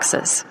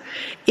paradoxes.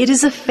 It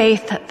is a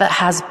faith that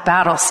has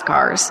battle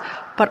scars,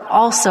 but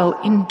also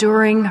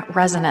enduring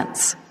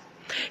resonance.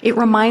 It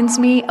reminds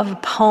me of a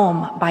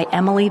poem by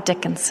Emily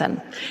Dickinson,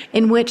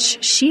 in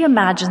which she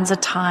imagines a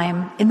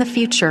time in the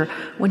future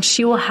when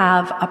she will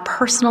have a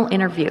personal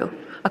interview,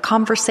 a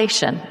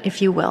conversation,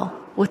 if you will,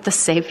 with the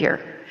Savior.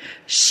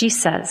 She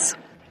says,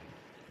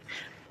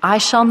 "I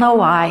shall know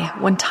why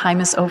when time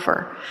is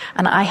over,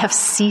 and I have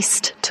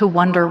ceased to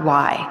wonder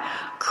why.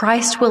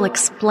 Christ will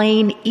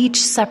explain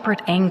each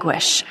separate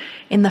anguish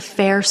in the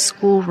fair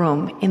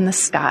schoolroom in the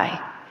sky.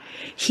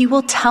 He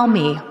will tell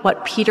me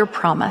what Peter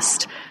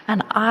promised,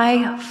 and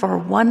I, for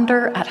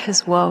wonder at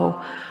his woe,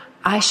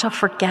 I shall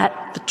forget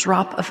the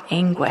drop of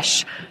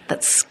anguish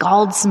that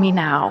scalds me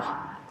now,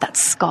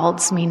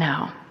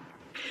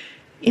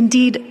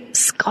 Indeed,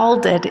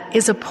 scalded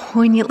is a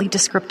poignantly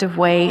descriptive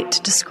way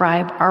to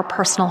describe our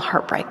personal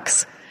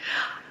heartbreaks.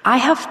 I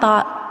have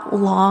thought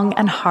long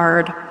and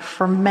hard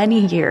for many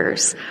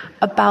years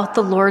about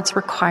the Lord's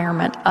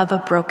requirement of a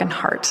broken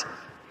heart.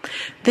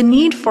 The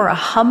need for a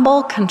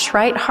humble,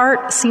 contrite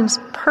heart seems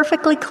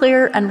perfectly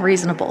clear and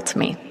reasonable to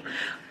me.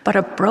 But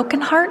a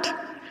broken heart?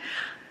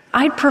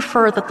 I'd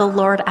prefer that the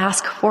Lord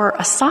ask for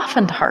a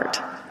softened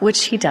heart,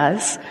 which he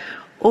does,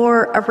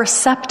 or a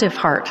receptive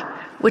heart,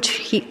 which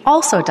he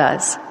also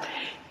does.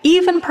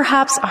 Even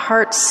perhaps a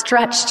heart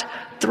stretched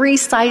 3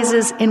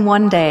 sizes in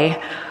one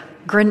day,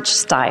 Grinch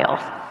style.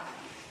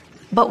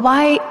 But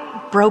why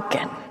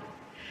broken?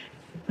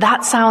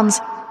 That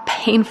sounds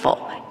painful,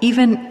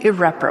 even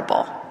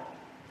irreparable.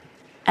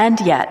 And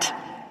yet,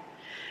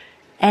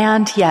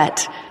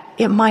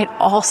 it might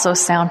also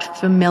sound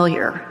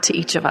familiar to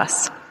each of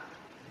us.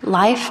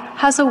 Life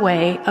has a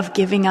way of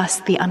giving us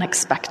the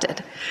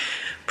unexpected,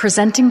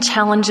 presenting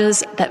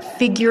challenges that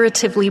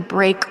figuratively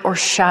break or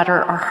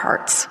shatter our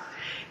hearts.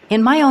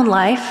 In my own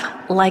life,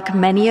 like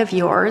many of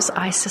yours,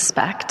 I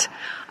suspect,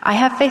 I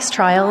have faced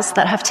trials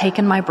that have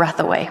taken my breath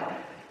away.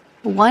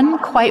 One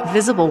quite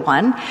visible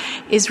one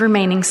is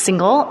remaining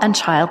single and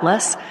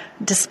childless,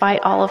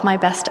 despite all of my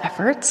best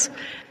efforts,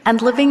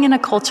 and living in a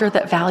culture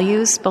that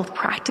values both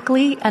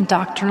practically and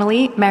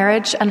doctrinally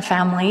marriage and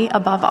family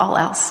above all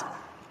else.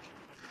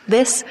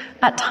 This,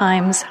 at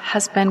times,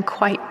 has been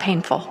quite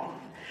painful.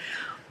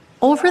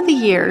 Over the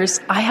years,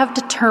 I have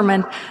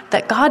determined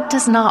that God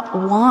does not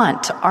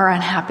want our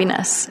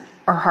unhappiness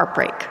or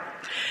heartbreak,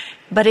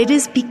 but it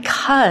is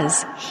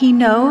because he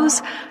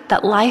knows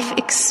that life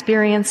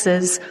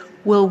experiences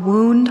will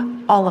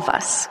wound all of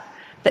us,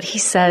 that he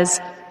says,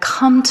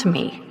 "Come to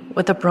me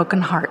with a broken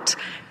heart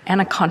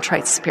and a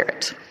contrite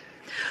spirit."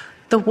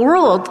 The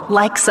world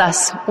likes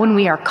us when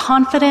we are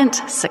confident,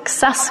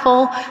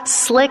 successful,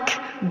 slick,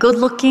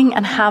 good-looking,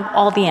 and have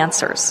all the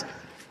answers.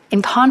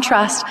 In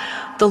contrast,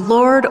 the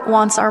Lord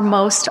wants our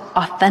most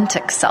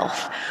authentic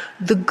self,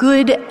 the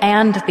good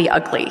and the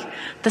ugly,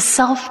 the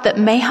self that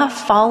may have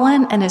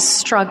fallen and is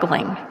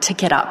struggling to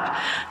get up,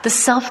 the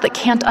self that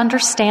can't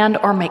understand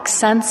or make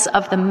sense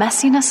of the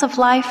messiness of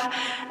life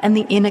and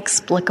the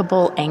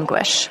inexplicable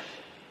anguish.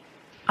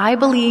 I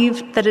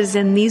believe that it is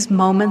in these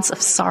moments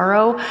of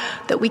sorrow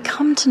that we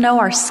come to know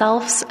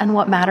ourselves and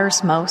what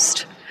matters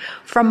most.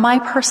 From my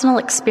personal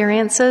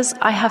experiences,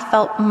 I have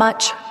felt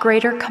much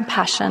greater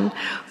compassion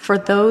for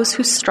those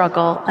who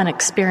struggle and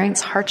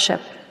experience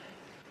hardship.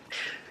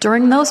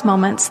 During those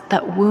moments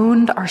that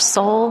wound our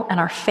soul and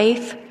our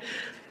faith,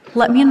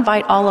 let me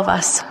invite all of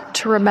us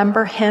to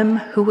remember him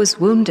who was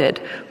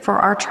wounded for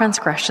our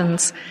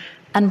transgressions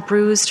and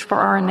bruised for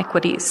our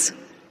iniquities.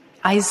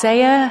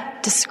 Isaiah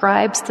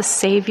describes the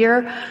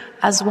Savior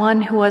as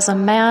one who was a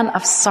man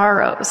of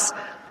sorrows,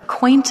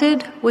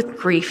 acquainted with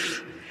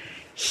grief.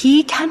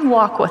 He can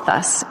walk with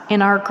us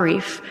in our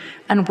grief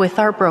and with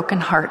our broken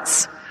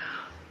hearts.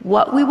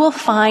 What we will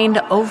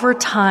find over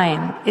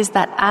time is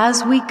that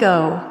as we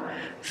go,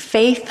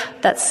 faith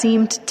that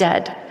seemed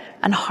dead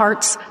and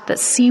hearts that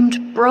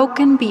seemed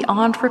broken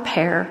beyond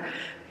repair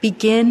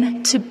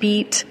begin to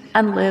beat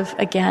and live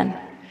again.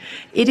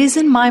 It is,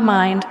 in my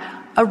mind,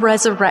 a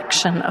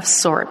resurrection of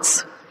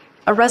sorts,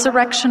 a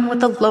resurrection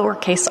with a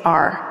lowercase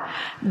r,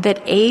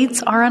 that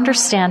aids our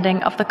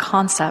understanding of the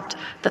concept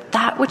that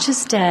that which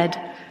is dead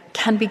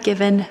can be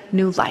given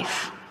new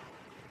life.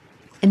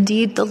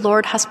 Indeed, the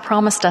Lord has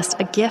promised us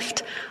a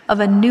gift of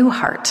a new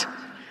heart.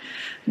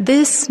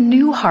 This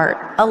new heart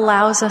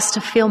allows us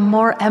to feel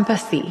more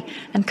empathy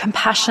and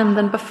compassion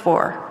than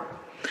before.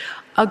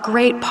 A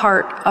great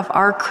part of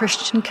our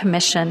Christian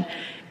commission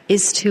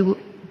is to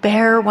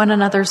bear one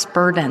another's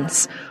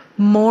burdens,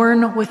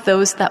 mourn with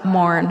those that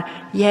mourn,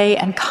 yea,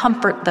 and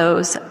comfort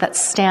those that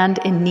stand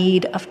in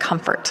need of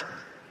comfort.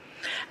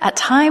 At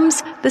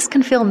times, this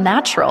can feel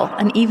natural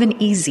and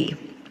even easy,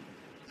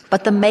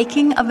 but the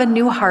making of a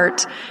new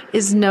heart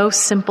is no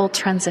simple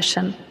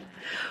transition.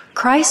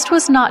 Christ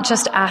was not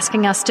just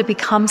asking us to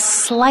become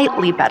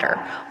slightly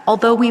better,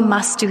 although we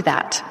must do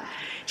that.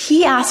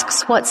 He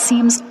asks what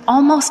seems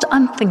almost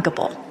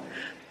unthinkable: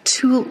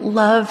 to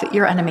love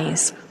your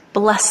enemies,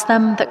 bless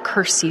them that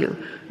curse you,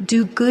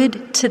 do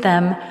good to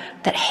them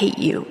that hate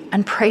you,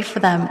 and pray for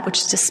them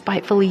which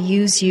despitefully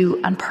use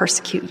you and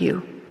persecute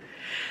you.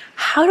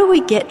 How do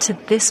we get to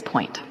this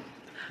point?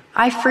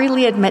 I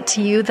freely admit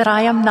to you that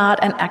I am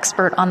not an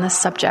expert on this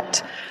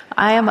subject.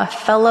 I am a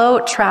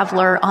fellow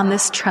traveler on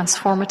this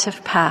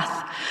transformative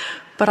path,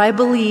 but I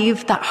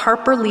believe that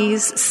Harper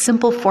Lee's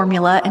simple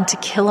formula in To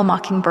Kill a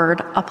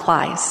Mockingbird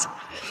applies.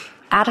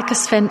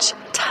 Atticus Finch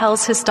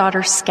tells his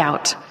daughter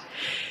Scout,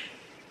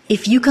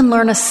 "If you can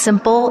learn a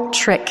simple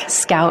trick,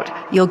 Scout,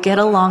 you'll get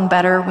along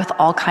better with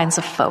all kinds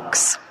of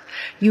folks.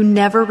 You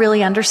never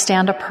really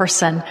understand a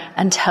person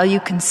until you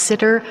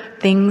consider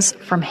things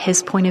from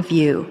his point of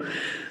view,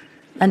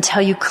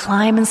 until you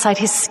climb inside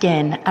his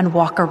skin and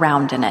walk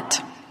around in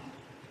it."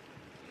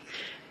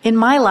 In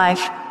my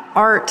life,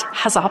 art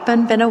has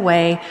often been a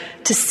way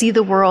to see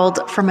the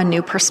world from a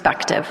new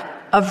perspective,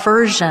 a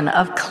version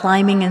of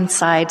climbing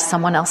inside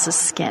someone else's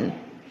skin.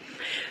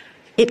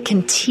 It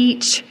can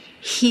teach,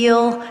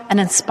 heal, and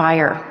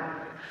inspire.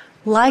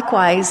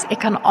 Likewise, it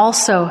can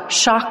also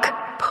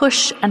shock,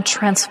 push, and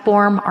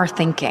transform our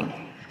thinking.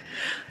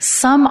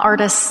 Some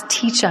artists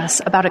teach us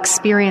about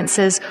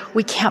experiences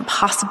we can't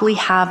possibly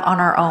have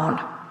on our own.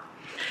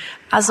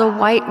 As a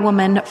white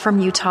woman from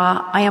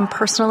Utah, I am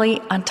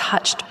personally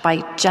untouched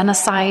by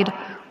genocide,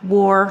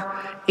 war,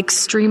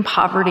 extreme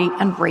poverty,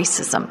 and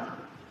racism.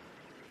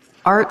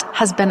 Art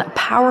has been a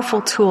powerful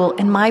tool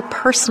in my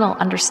personal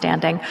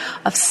understanding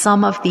of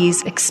some of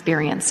these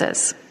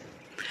experiences.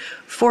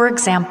 For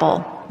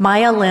example,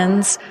 Maya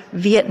Lin's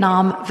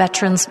Vietnam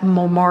Veterans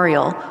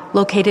Memorial,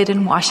 located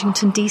in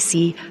Washington,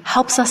 D.C.,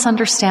 helps us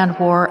understand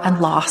war and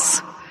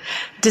loss.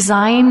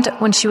 Designed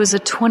when she was a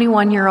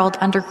 21-year-old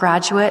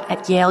undergraduate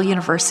at Yale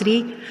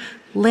University,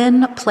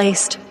 Lin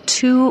placed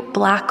two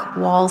black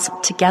walls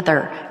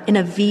together in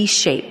a V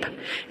shape,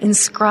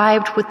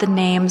 inscribed with the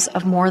names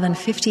of more than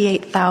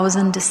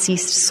 58,000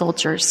 deceased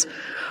soldiers.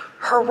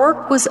 Her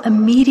work was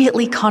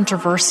immediately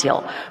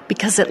controversial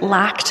because it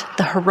lacked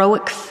the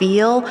heroic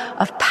feel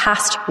of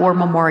past war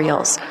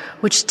memorials,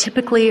 which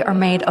typically are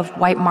made of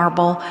white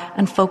marble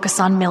and focus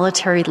on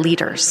military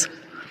leaders.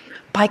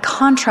 By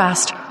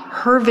contrast,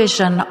 her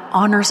vision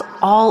honors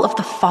all of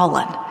the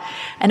fallen,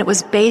 and it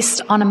was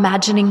based on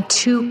imagining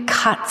two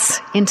cuts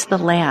into the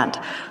land,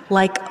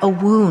 like a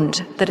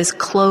wound that is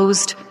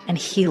closed and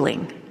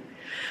healing.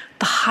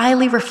 The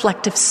highly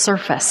reflective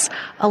surface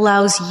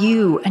allows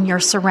you and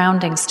your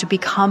surroundings to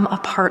become a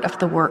part of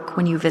the work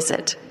when you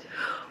visit.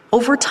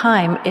 Over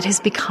time, it has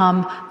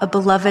become a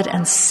beloved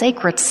and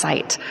sacred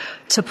site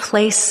to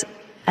place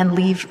and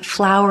leave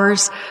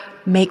flowers,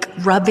 make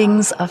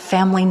rubbings of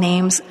family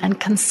names, and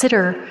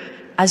consider,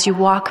 as you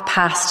walk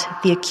past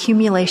the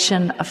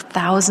accumulation of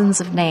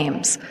thousands of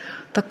names,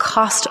 the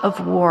cost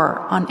of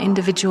war on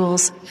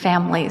individuals,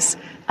 families,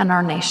 and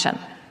our nation.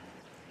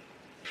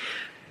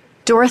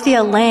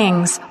 Dorothea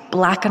Lange's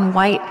black and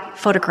white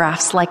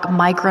photographs like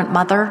Migrant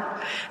Mother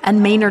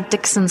and Maynard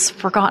Dixon's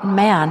Forgotten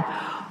Man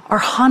are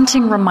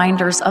haunting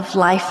reminders of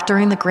life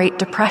during the Great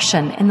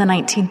Depression in the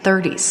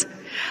 1930s.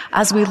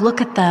 As we look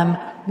at them,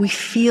 we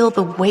feel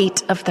the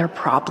weight of their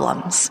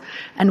problems,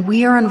 and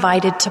we are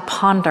invited to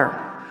ponder,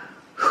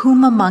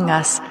 whom among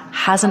us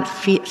hasn't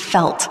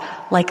felt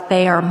like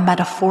they are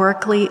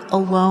metaphorically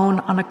alone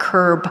on a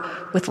curb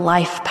with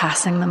life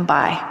passing them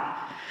by?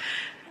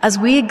 As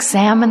we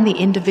examine the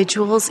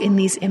individuals in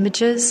these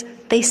images,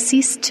 they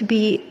cease to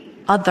be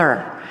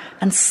other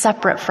and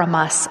separate from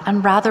us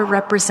and rather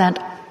represent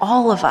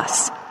all of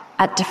us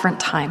at different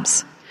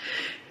times.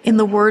 In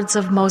the words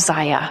of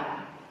Mosiah,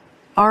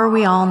 "Are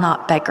we all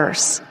not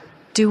beggars?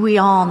 Do we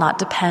all not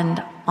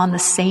depend on the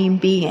same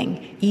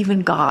being,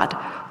 even God,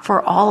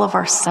 for all of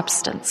our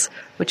substance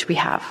which we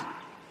have?"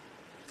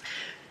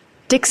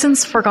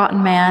 Dixon's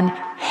Forgotten Man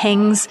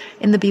hangs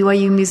in the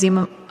BYU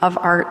Museum of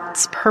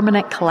Art's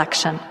permanent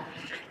collection.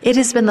 It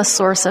has been the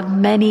source of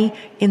many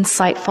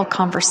insightful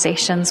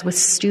conversations with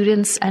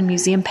students and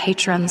museum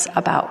patrons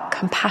about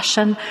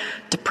compassion,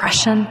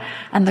 depression,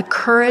 and the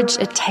courage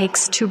it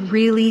takes to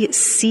really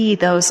see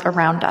those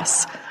around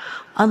us,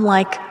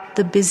 unlike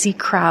the busy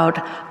crowd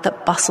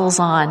that bustles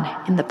on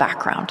in the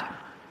background.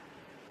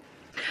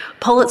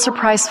 Pulitzer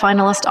Prize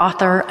finalist,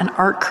 author, and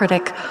art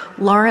critic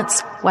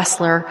Lawrence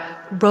Wessler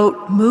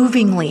wrote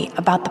movingly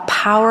about the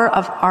power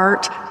of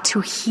art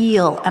to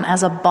heal and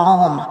as a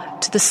balm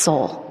to the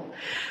soul.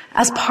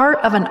 As part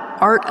of an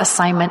art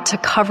assignment to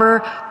cover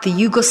the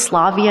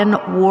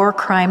Yugoslavian War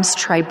Crimes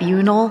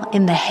Tribunal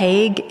in The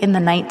Hague in the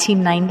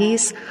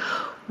 1990s,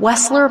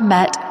 Wessler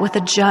met with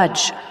a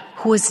judge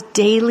who was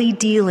daily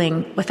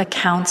dealing with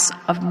accounts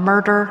of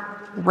murder,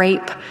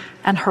 rape,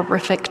 and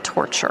horrific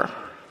torture.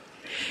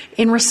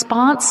 In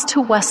response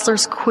to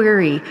Wessler's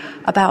query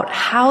about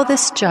how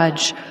this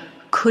judge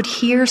could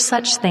hear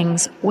such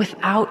things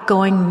without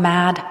going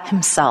mad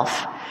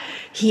himself,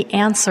 he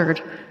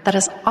answered that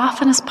as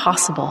often as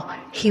possible,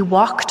 he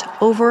walked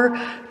over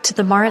to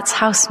the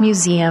Mauritshuis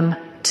Museum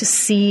to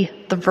see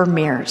the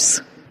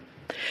Vermeers.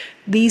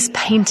 These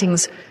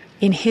paintings,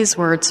 in his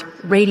words,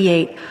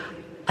 radiate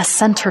a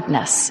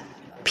centeredness,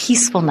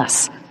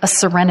 peacefulness, a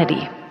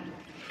serenity.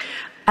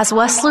 As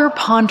Wessler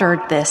pondered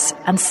this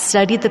and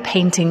studied the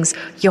paintings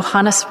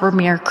Johannes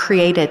Vermeer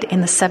created in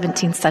the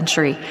 17th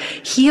century,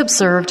 he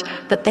observed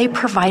that they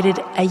provided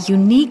a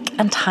unique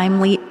and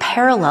timely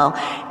parallel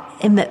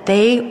in that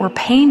they were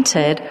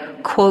painted,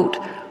 quote,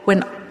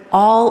 when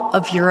all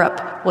of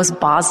Europe was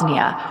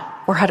Bosnia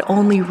or had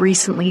only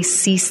recently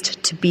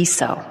ceased to be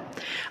so,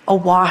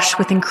 awash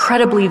with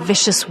incredibly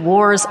vicious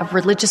wars of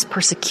religious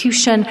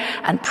persecution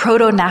and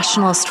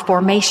proto-nationalist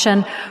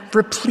formation,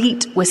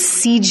 replete with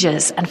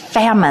sieges and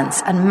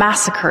famines and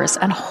massacres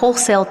and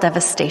wholesale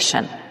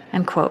devastation,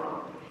 end quote.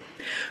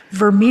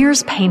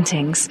 Vermeer's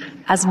paintings,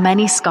 as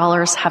many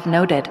scholars have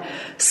noted,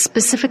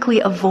 specifically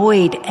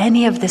avoid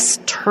any of this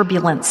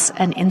turbulence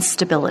and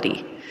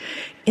instability.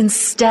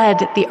 Instead,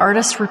 the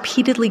artist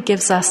repeatedly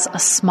gives us a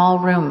small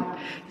room,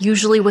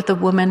 usually with a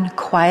woman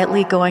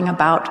quietly going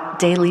about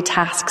daily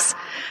tasks,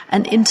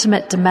 an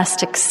intimate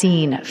domestic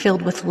scene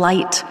filled with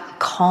light,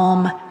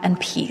 calm,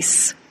 and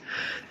peace.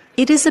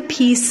 It is a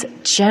piece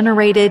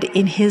generated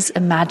in his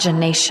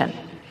imagination,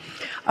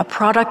 a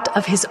product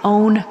of his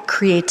own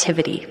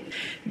creativity.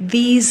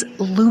 These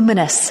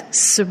luminous,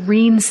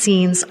 serene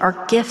scenes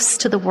are gifts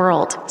to the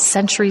world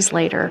centuries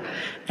later,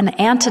 an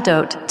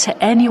antidote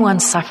to anyone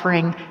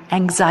suffering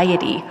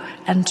anxiety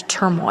and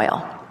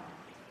turmoil.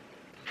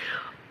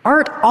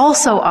 Art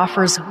also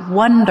offers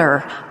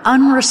wonder,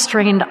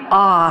 unrestrained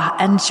awe,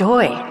 and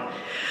joy.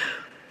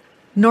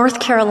 North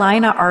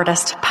Carolina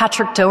artist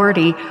Patrick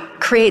Doherty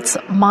creates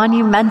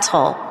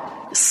monumental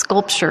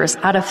sculptures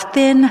out of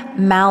thin,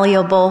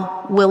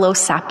 malleable willow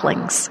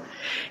saplings.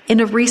 In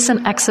a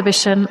recent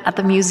exhibition at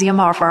the Museum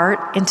of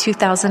Art in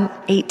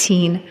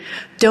 2018,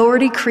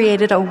 Doherty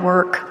created a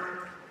work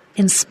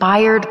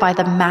inspired by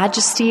the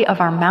majesty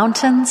of our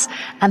mountains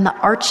and the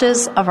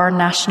arches of our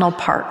national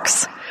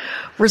parks,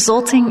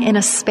 resulting in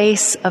a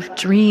space of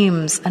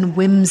dreams and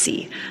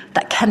whimsy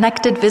that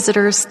connected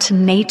visitors to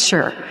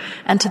nature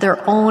and to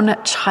their own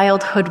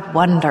childhood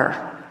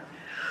wonder.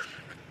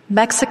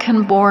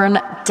 Mexican-born,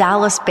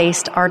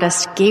 Dallas-based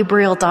artist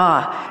Gabriel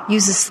Daw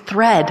uses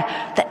thread,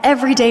 the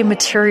everyday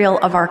material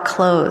of our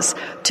clothes,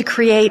 to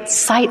create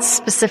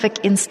site-specific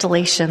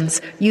installations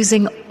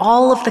using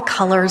all of the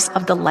colors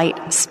of the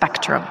light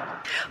spectrum.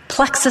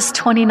 Plexus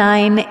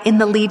 29 in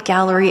the Lead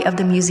Gallery of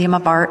the Museum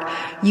of Art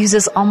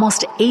uses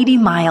almost 80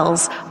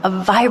 miles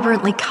of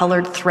vibrantly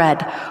colored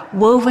thread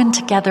woven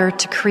together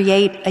to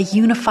create a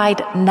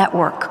unified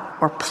network,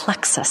 or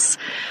plexus,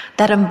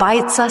 that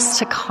invites us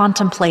to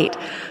contemplate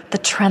the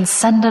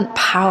transcendent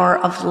power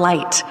of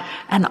light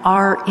and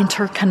our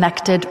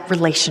interconnected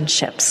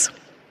relationships.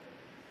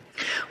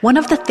 One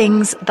of the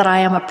things that I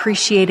am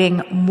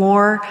appreciating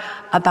more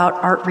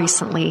about art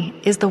recently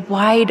is the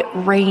wide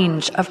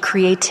range of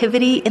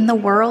creativity in the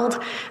world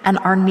and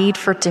our need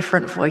for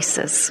different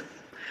voices.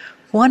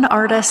 One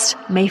artist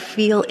may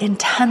feel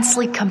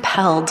intensely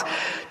compelled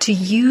to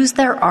use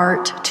their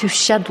art to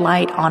shed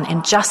light on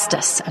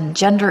injustice and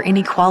gender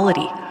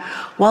inequality,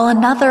 while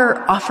another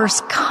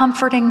offers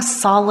comforting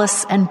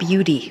solace and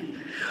beauty.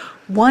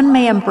 One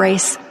may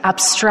embrace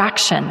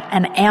abstraction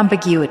and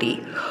ambiguity,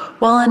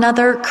 while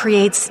another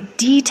creates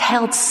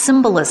detailed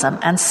symbolism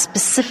and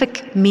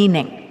specific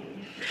meaning.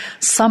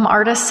 Some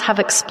artists have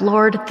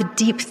explored the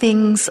deep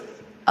things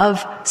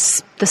of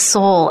the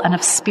soul and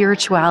of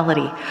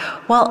spirituality,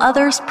 while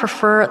others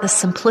prefer the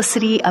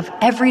simplicity of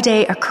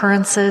everyday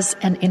occurrences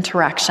and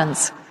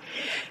interactions.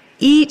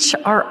 Each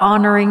are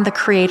honoring the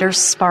Creator's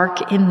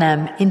spark in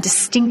them in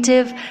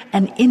distinctive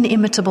and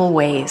inimitable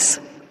ways.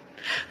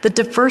 The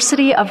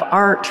diversity of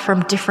art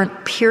from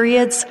different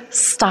periods,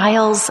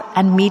 styles,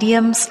 and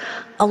mediums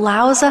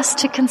allows us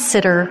to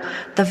consider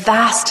the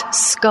vast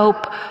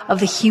scope of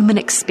the human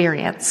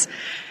experience,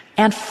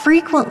 and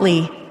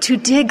frequently to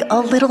dig a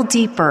little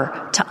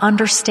deeper to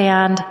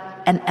understand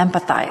and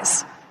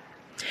empathize.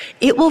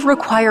 It will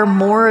require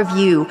more of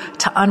you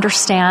to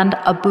understand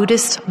a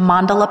Buddhist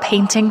mandala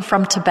painting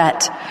from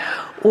Tibet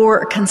or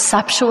a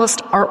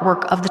conceptualist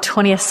artwork of the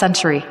 20th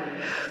century.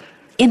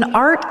 In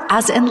art,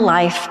 as in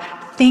life,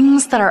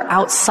 things that are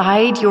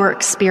outside your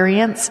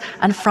experience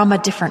and from a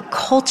different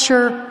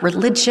culture,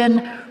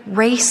 religion,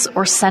 race,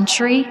 or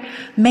century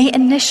may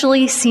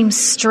initially seem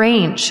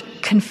strange,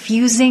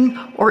 confusing,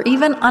 or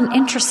even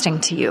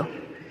uninteresting to you.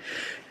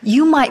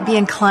 You might be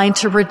inclined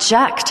to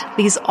reject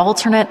these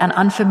alternate and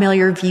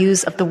unfamiliar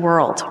views of the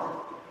world.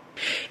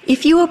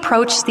 If you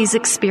approach these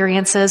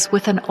experiences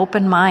with an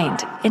open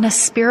mind, in a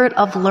spirit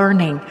of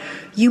learning,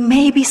 you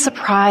may be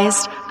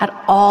surprised at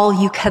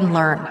all you can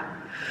learn.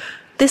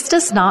 This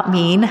does not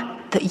mean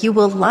that you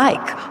will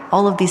like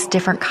all of these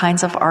different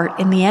kinds of art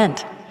in the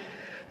end.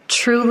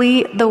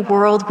 Truly, the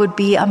world would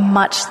be a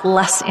much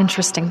less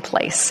interesting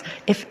place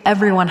if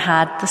everyone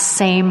had the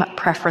same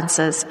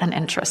preferences and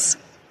interests.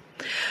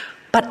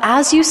 But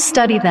as you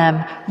study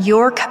them,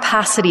 your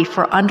capacity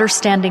for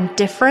understanding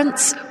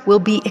difference will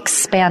be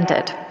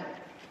expanded.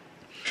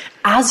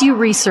 As you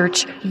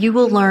research, you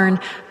will learn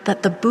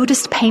that the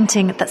Buddhist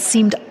painting that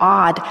seemed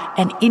odd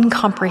and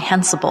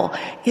incomprehensible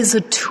is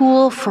a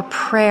tool for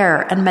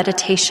prayer and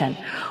meditation,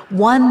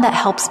 one that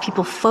helps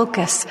people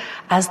focus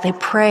as they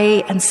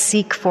pray and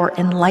seek for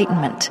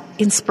enlightenment,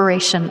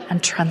 inspiration,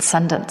 and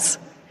transcendence.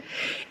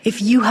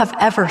 If you have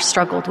ever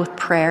struggled with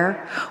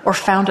prayer or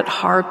found it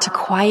hard to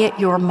quiet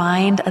your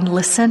mind and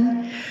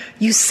listen,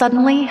 you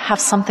suddenly have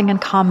something in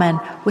common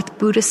with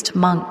Buddhist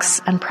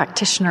monks and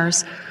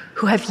practitioners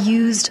who have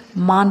used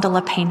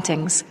mandala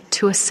paintings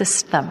to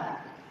assist them.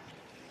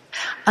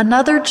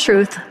 Another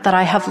truth that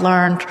I have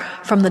learned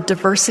from the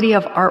diversity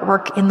of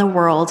artwork in the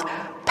world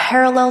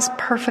parallels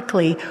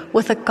perfectly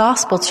with a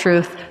gospel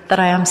truth that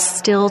I am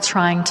still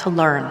trying to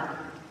learn.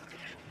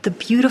 The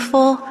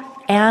beautiful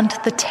and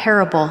the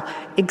terrible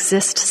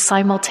exist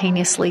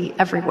simultaneously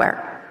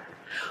everywhere.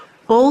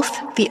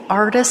 Both the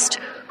artist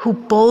who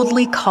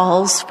boldly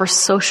calls for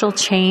social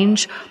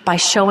change by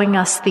showing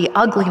us the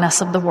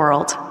ugliness of the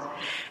world,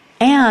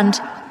 and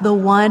the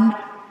one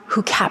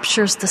who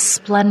captures the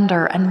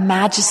splendor and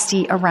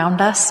majesty around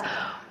us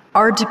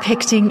are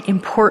depicting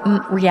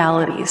important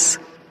realities.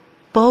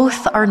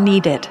 Both are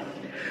needed.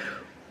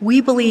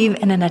 We believe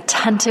in an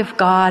attentive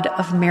God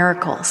of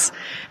miracles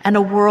and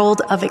a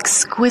world of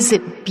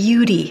exquisite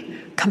beauty,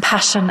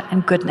 compassion,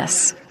 and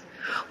goodness.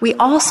 We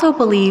also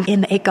believe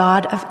in a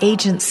God of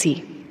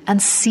agency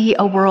and see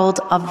a world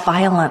of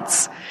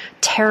violence,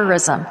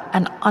 terrorism,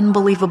 and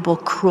unbelievable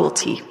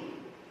cruelty.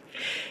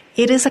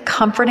 It is a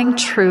comforting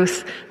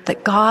truth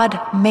that God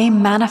may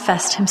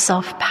manifest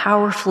himself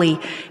powerfully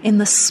in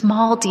the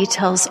small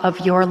details of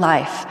your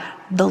life,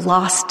 the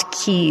lost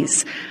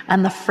keys,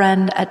 and the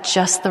friend at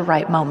just the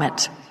right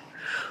moment,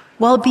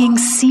 while being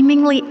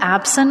seemingly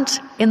absent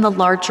in the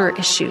larger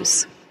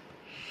issues.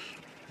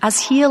 As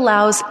he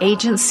allows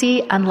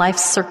agency and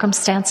life's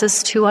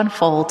circumstances to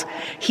unfold,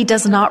 he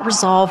does not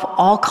resolve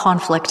all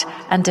conflict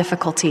and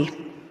difficulty.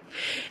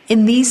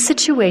 In these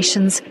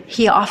situations,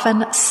 he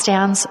often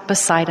stands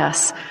beside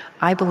us,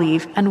 I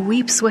believe, and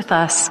weeps with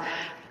us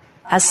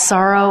as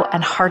sorrow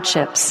and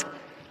hardships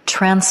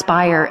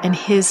transpire in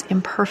his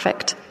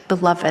imperfect,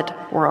 beloved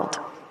world.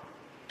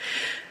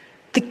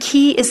 The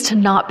key is to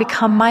not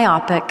become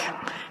myopic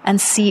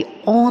and see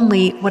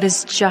only what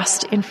is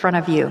just in front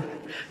of you,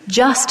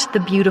 just the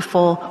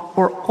beautiful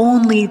or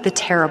only the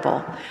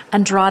terrible,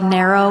 and draw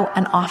narrow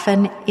and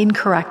often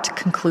incorrect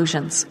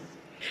conclusions.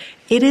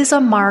 It is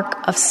a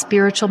mark of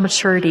spiritual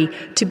maturity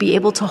to be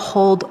able to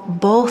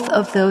hold both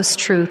of those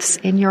truths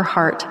in your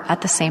heart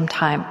at the same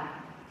time.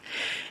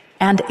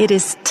 And it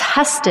is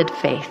tested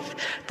faith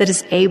that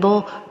is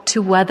able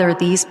to weather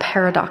these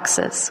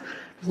paradoxes,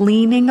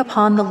 leaning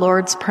upon the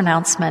Lord's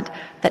pronouncement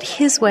that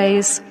his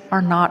ways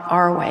are not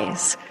our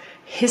ways,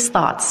 his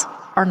thoughts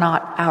are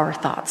not our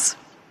thoughts.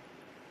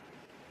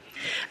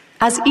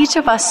 As each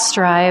of us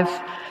strive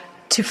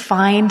to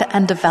find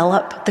and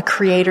develop the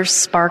Creator's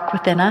spark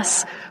within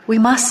us, we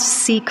must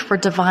seek for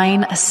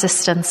divine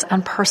assistance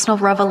and personal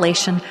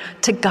revelation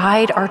to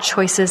guide our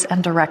choices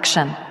and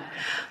direction.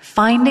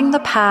 Finding the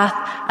path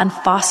and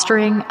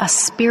fostering a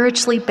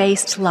spiritually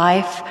based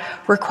life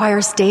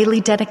requires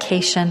daily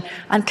dedication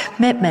and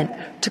commitment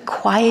to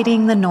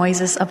quieting the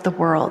noises of the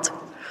world.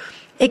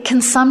 It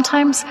can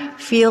sometimes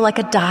feel like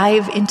a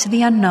dive into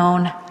the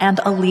unknown and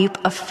a leap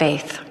of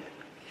faith.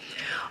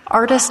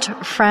 Artist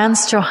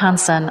Frans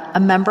Johansson, a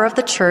member of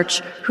the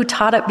church who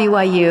taught at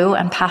BYU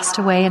and passed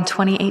away in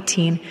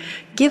 2018,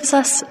 gives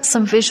us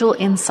some visual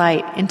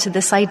insight into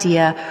this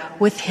idea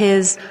with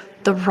his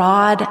The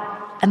Rod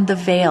and the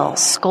Veil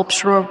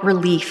sculptural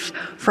relief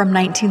from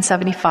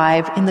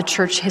 1975 in the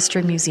Church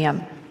History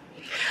Museum.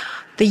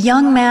 The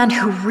young man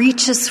who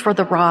reaches for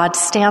the rod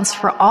stands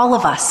for all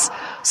of us,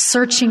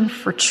 searching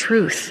for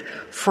truth,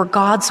 for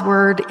God's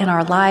word in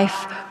our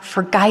life,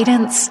 for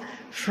guidance,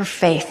 for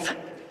faith.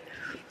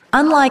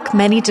 Unlike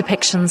many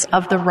depictions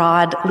of the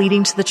rod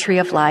leading to the tree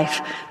of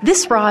life,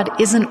 this rod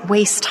isn't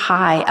waist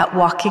high at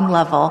walking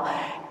level.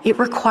 It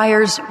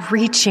requires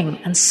reaching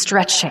and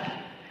stretching.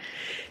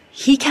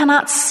 He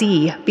cannot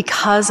see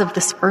because of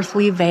this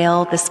earthly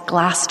veil, this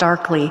glass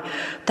darkly,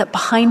 that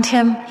behind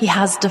him he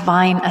has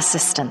divine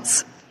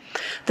assistance.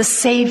 The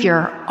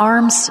Savior,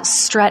 arms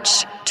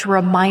stretched to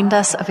remind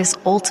us of his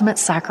ultimate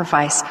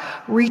sacrifice,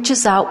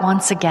 reaches out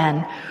once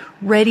again,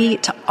 ready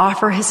to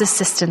offer his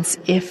assistance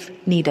if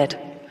needed.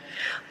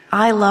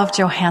 I love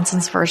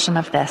Johansson's version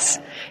of this.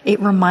 It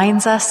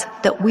reminds us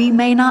that we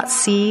may not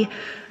see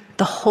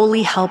the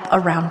holy help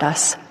around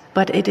us,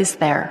 but it is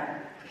there.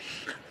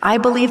 I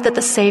believe that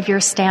the Savior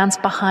stands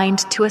behind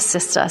to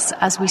assist us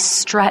as we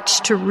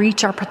stretch to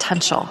reach our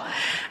potential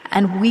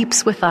and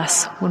weeps with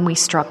us when we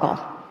struggle.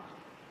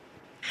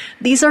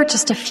 These are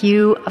just a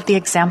few of the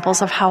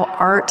examples of how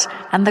art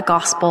and the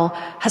gospel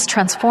has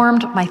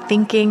transformed my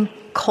thinking,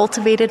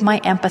 cultivated my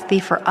empathy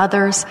for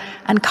others,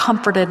 and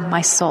comforted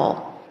my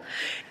soul.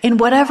 In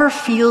whatever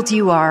field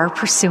you are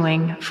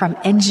pursuing, from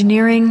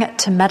engineering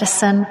to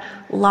medicine,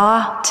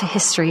 law to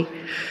history,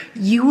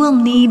 you will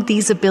need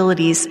these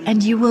abilities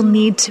and you will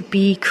need to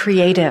be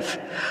creative.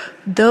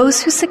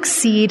 Those who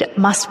succeed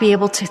must be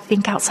able to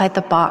think outside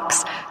the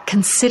box,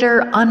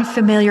 consider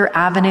unfamiliar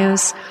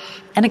avenues,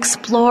 and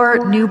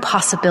explore new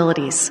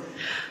possibilities.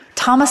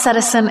 Thomas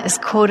Edison is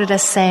quoted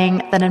as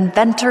saying that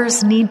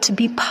inventors need to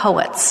be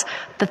poets,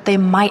 that they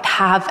might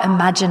have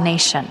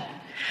imagination.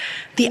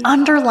 The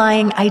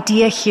underlying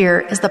idea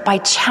here is that by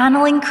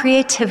channeling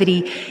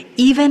creativity,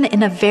 even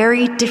in a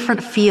very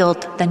different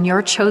field than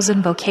your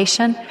chosen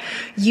vocation,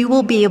 you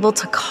will be able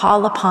to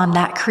call upon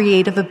that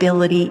creative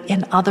ability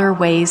in other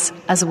ways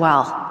as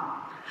well.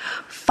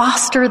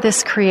 Foster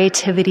this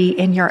creativity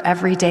in your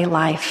everyday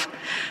life.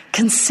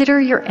 Consider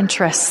your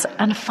interests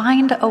and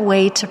find a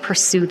way to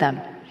pursue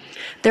them.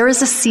 There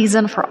is a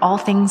season for all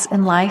things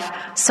in life,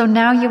 so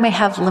now you may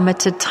have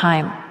limited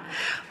time.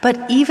 But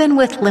even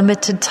with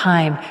limited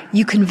time,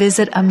 you can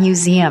visit a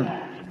museum,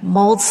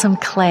 mold some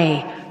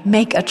clay,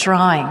 make a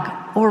drawing,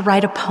 or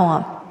write a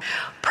poem.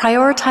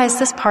 Prioritize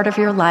this part of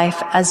your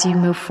life as you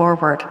move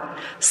forward.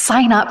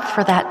 Sign up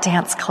for that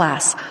dance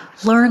class.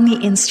 Learn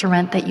the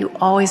instrument that you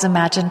always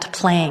imagined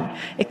playing.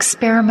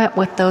 Experiment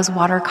with those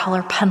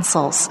watercolor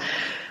pencils.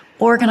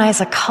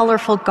 Organize a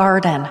colorful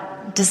garden.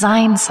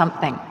 Design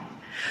something.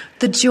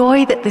 The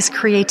joy that this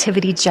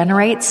creativity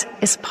generates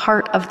is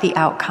part of the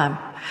outcome.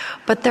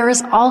 But there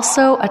is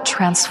also a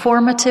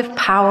transformative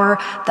power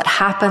that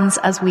happens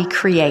as we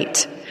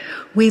create.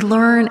 We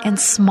learn in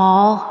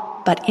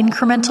small but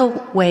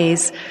incremental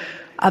ways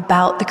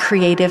about the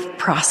creative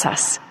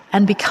process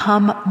and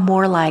become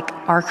more like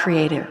our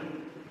Creator.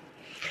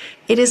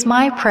 It is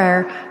my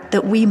prayer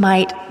that we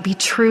might be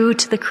true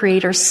to the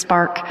Creator's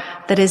spark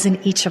that is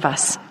in each of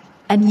us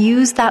and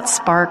use that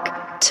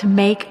spark to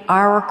make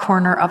our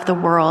corner of the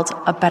world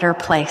a better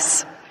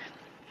place.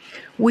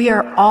 We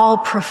are all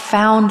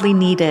profoundly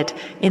needed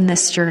in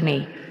this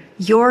journey.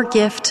 Your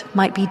gift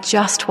might be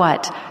just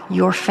what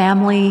your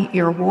family,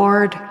 your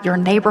ward, your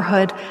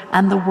neighborhood,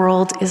 and the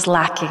world is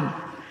lacking.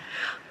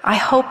 I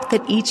hope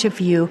that each of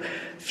you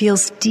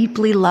feels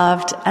deeply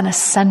loved and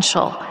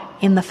essential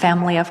in the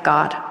family of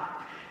God.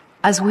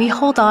 As we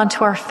hold on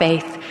to our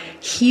faith,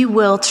 He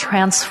will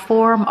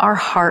transform our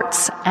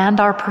hearts and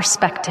our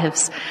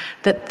perspectives,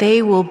 that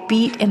they will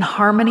beat in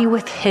harmony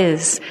with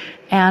His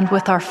and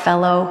with our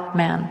fellow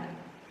man.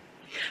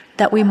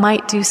 That we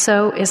might do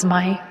so is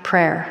my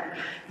prayer.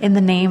 In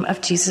the name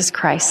of Jesus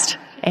Christ,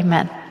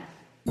 amen.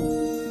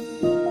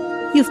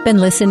 You've been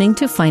listening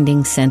to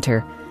Finding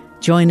Center.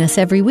 Join us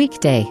every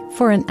weekday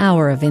for an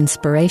hour of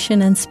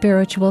inspiration and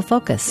spiritual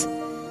focus.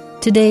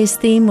 Today's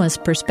theme was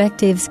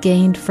Perspectives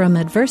Gained from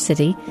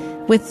Adversity,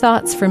 with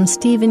thoughts from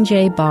Stephen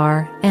J.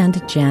 Barr and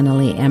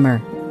Janalee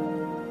Emmer.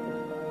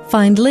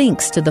 Find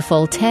links to the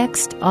full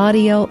text,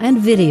 audio, and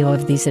video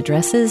of these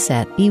addresses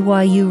at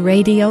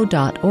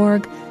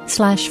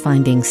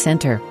byuradio.org/Finding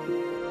Center.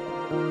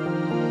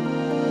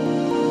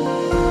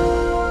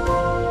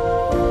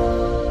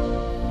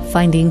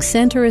 Finding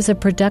Center is a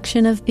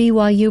production of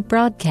BYU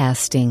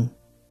Broadcasting.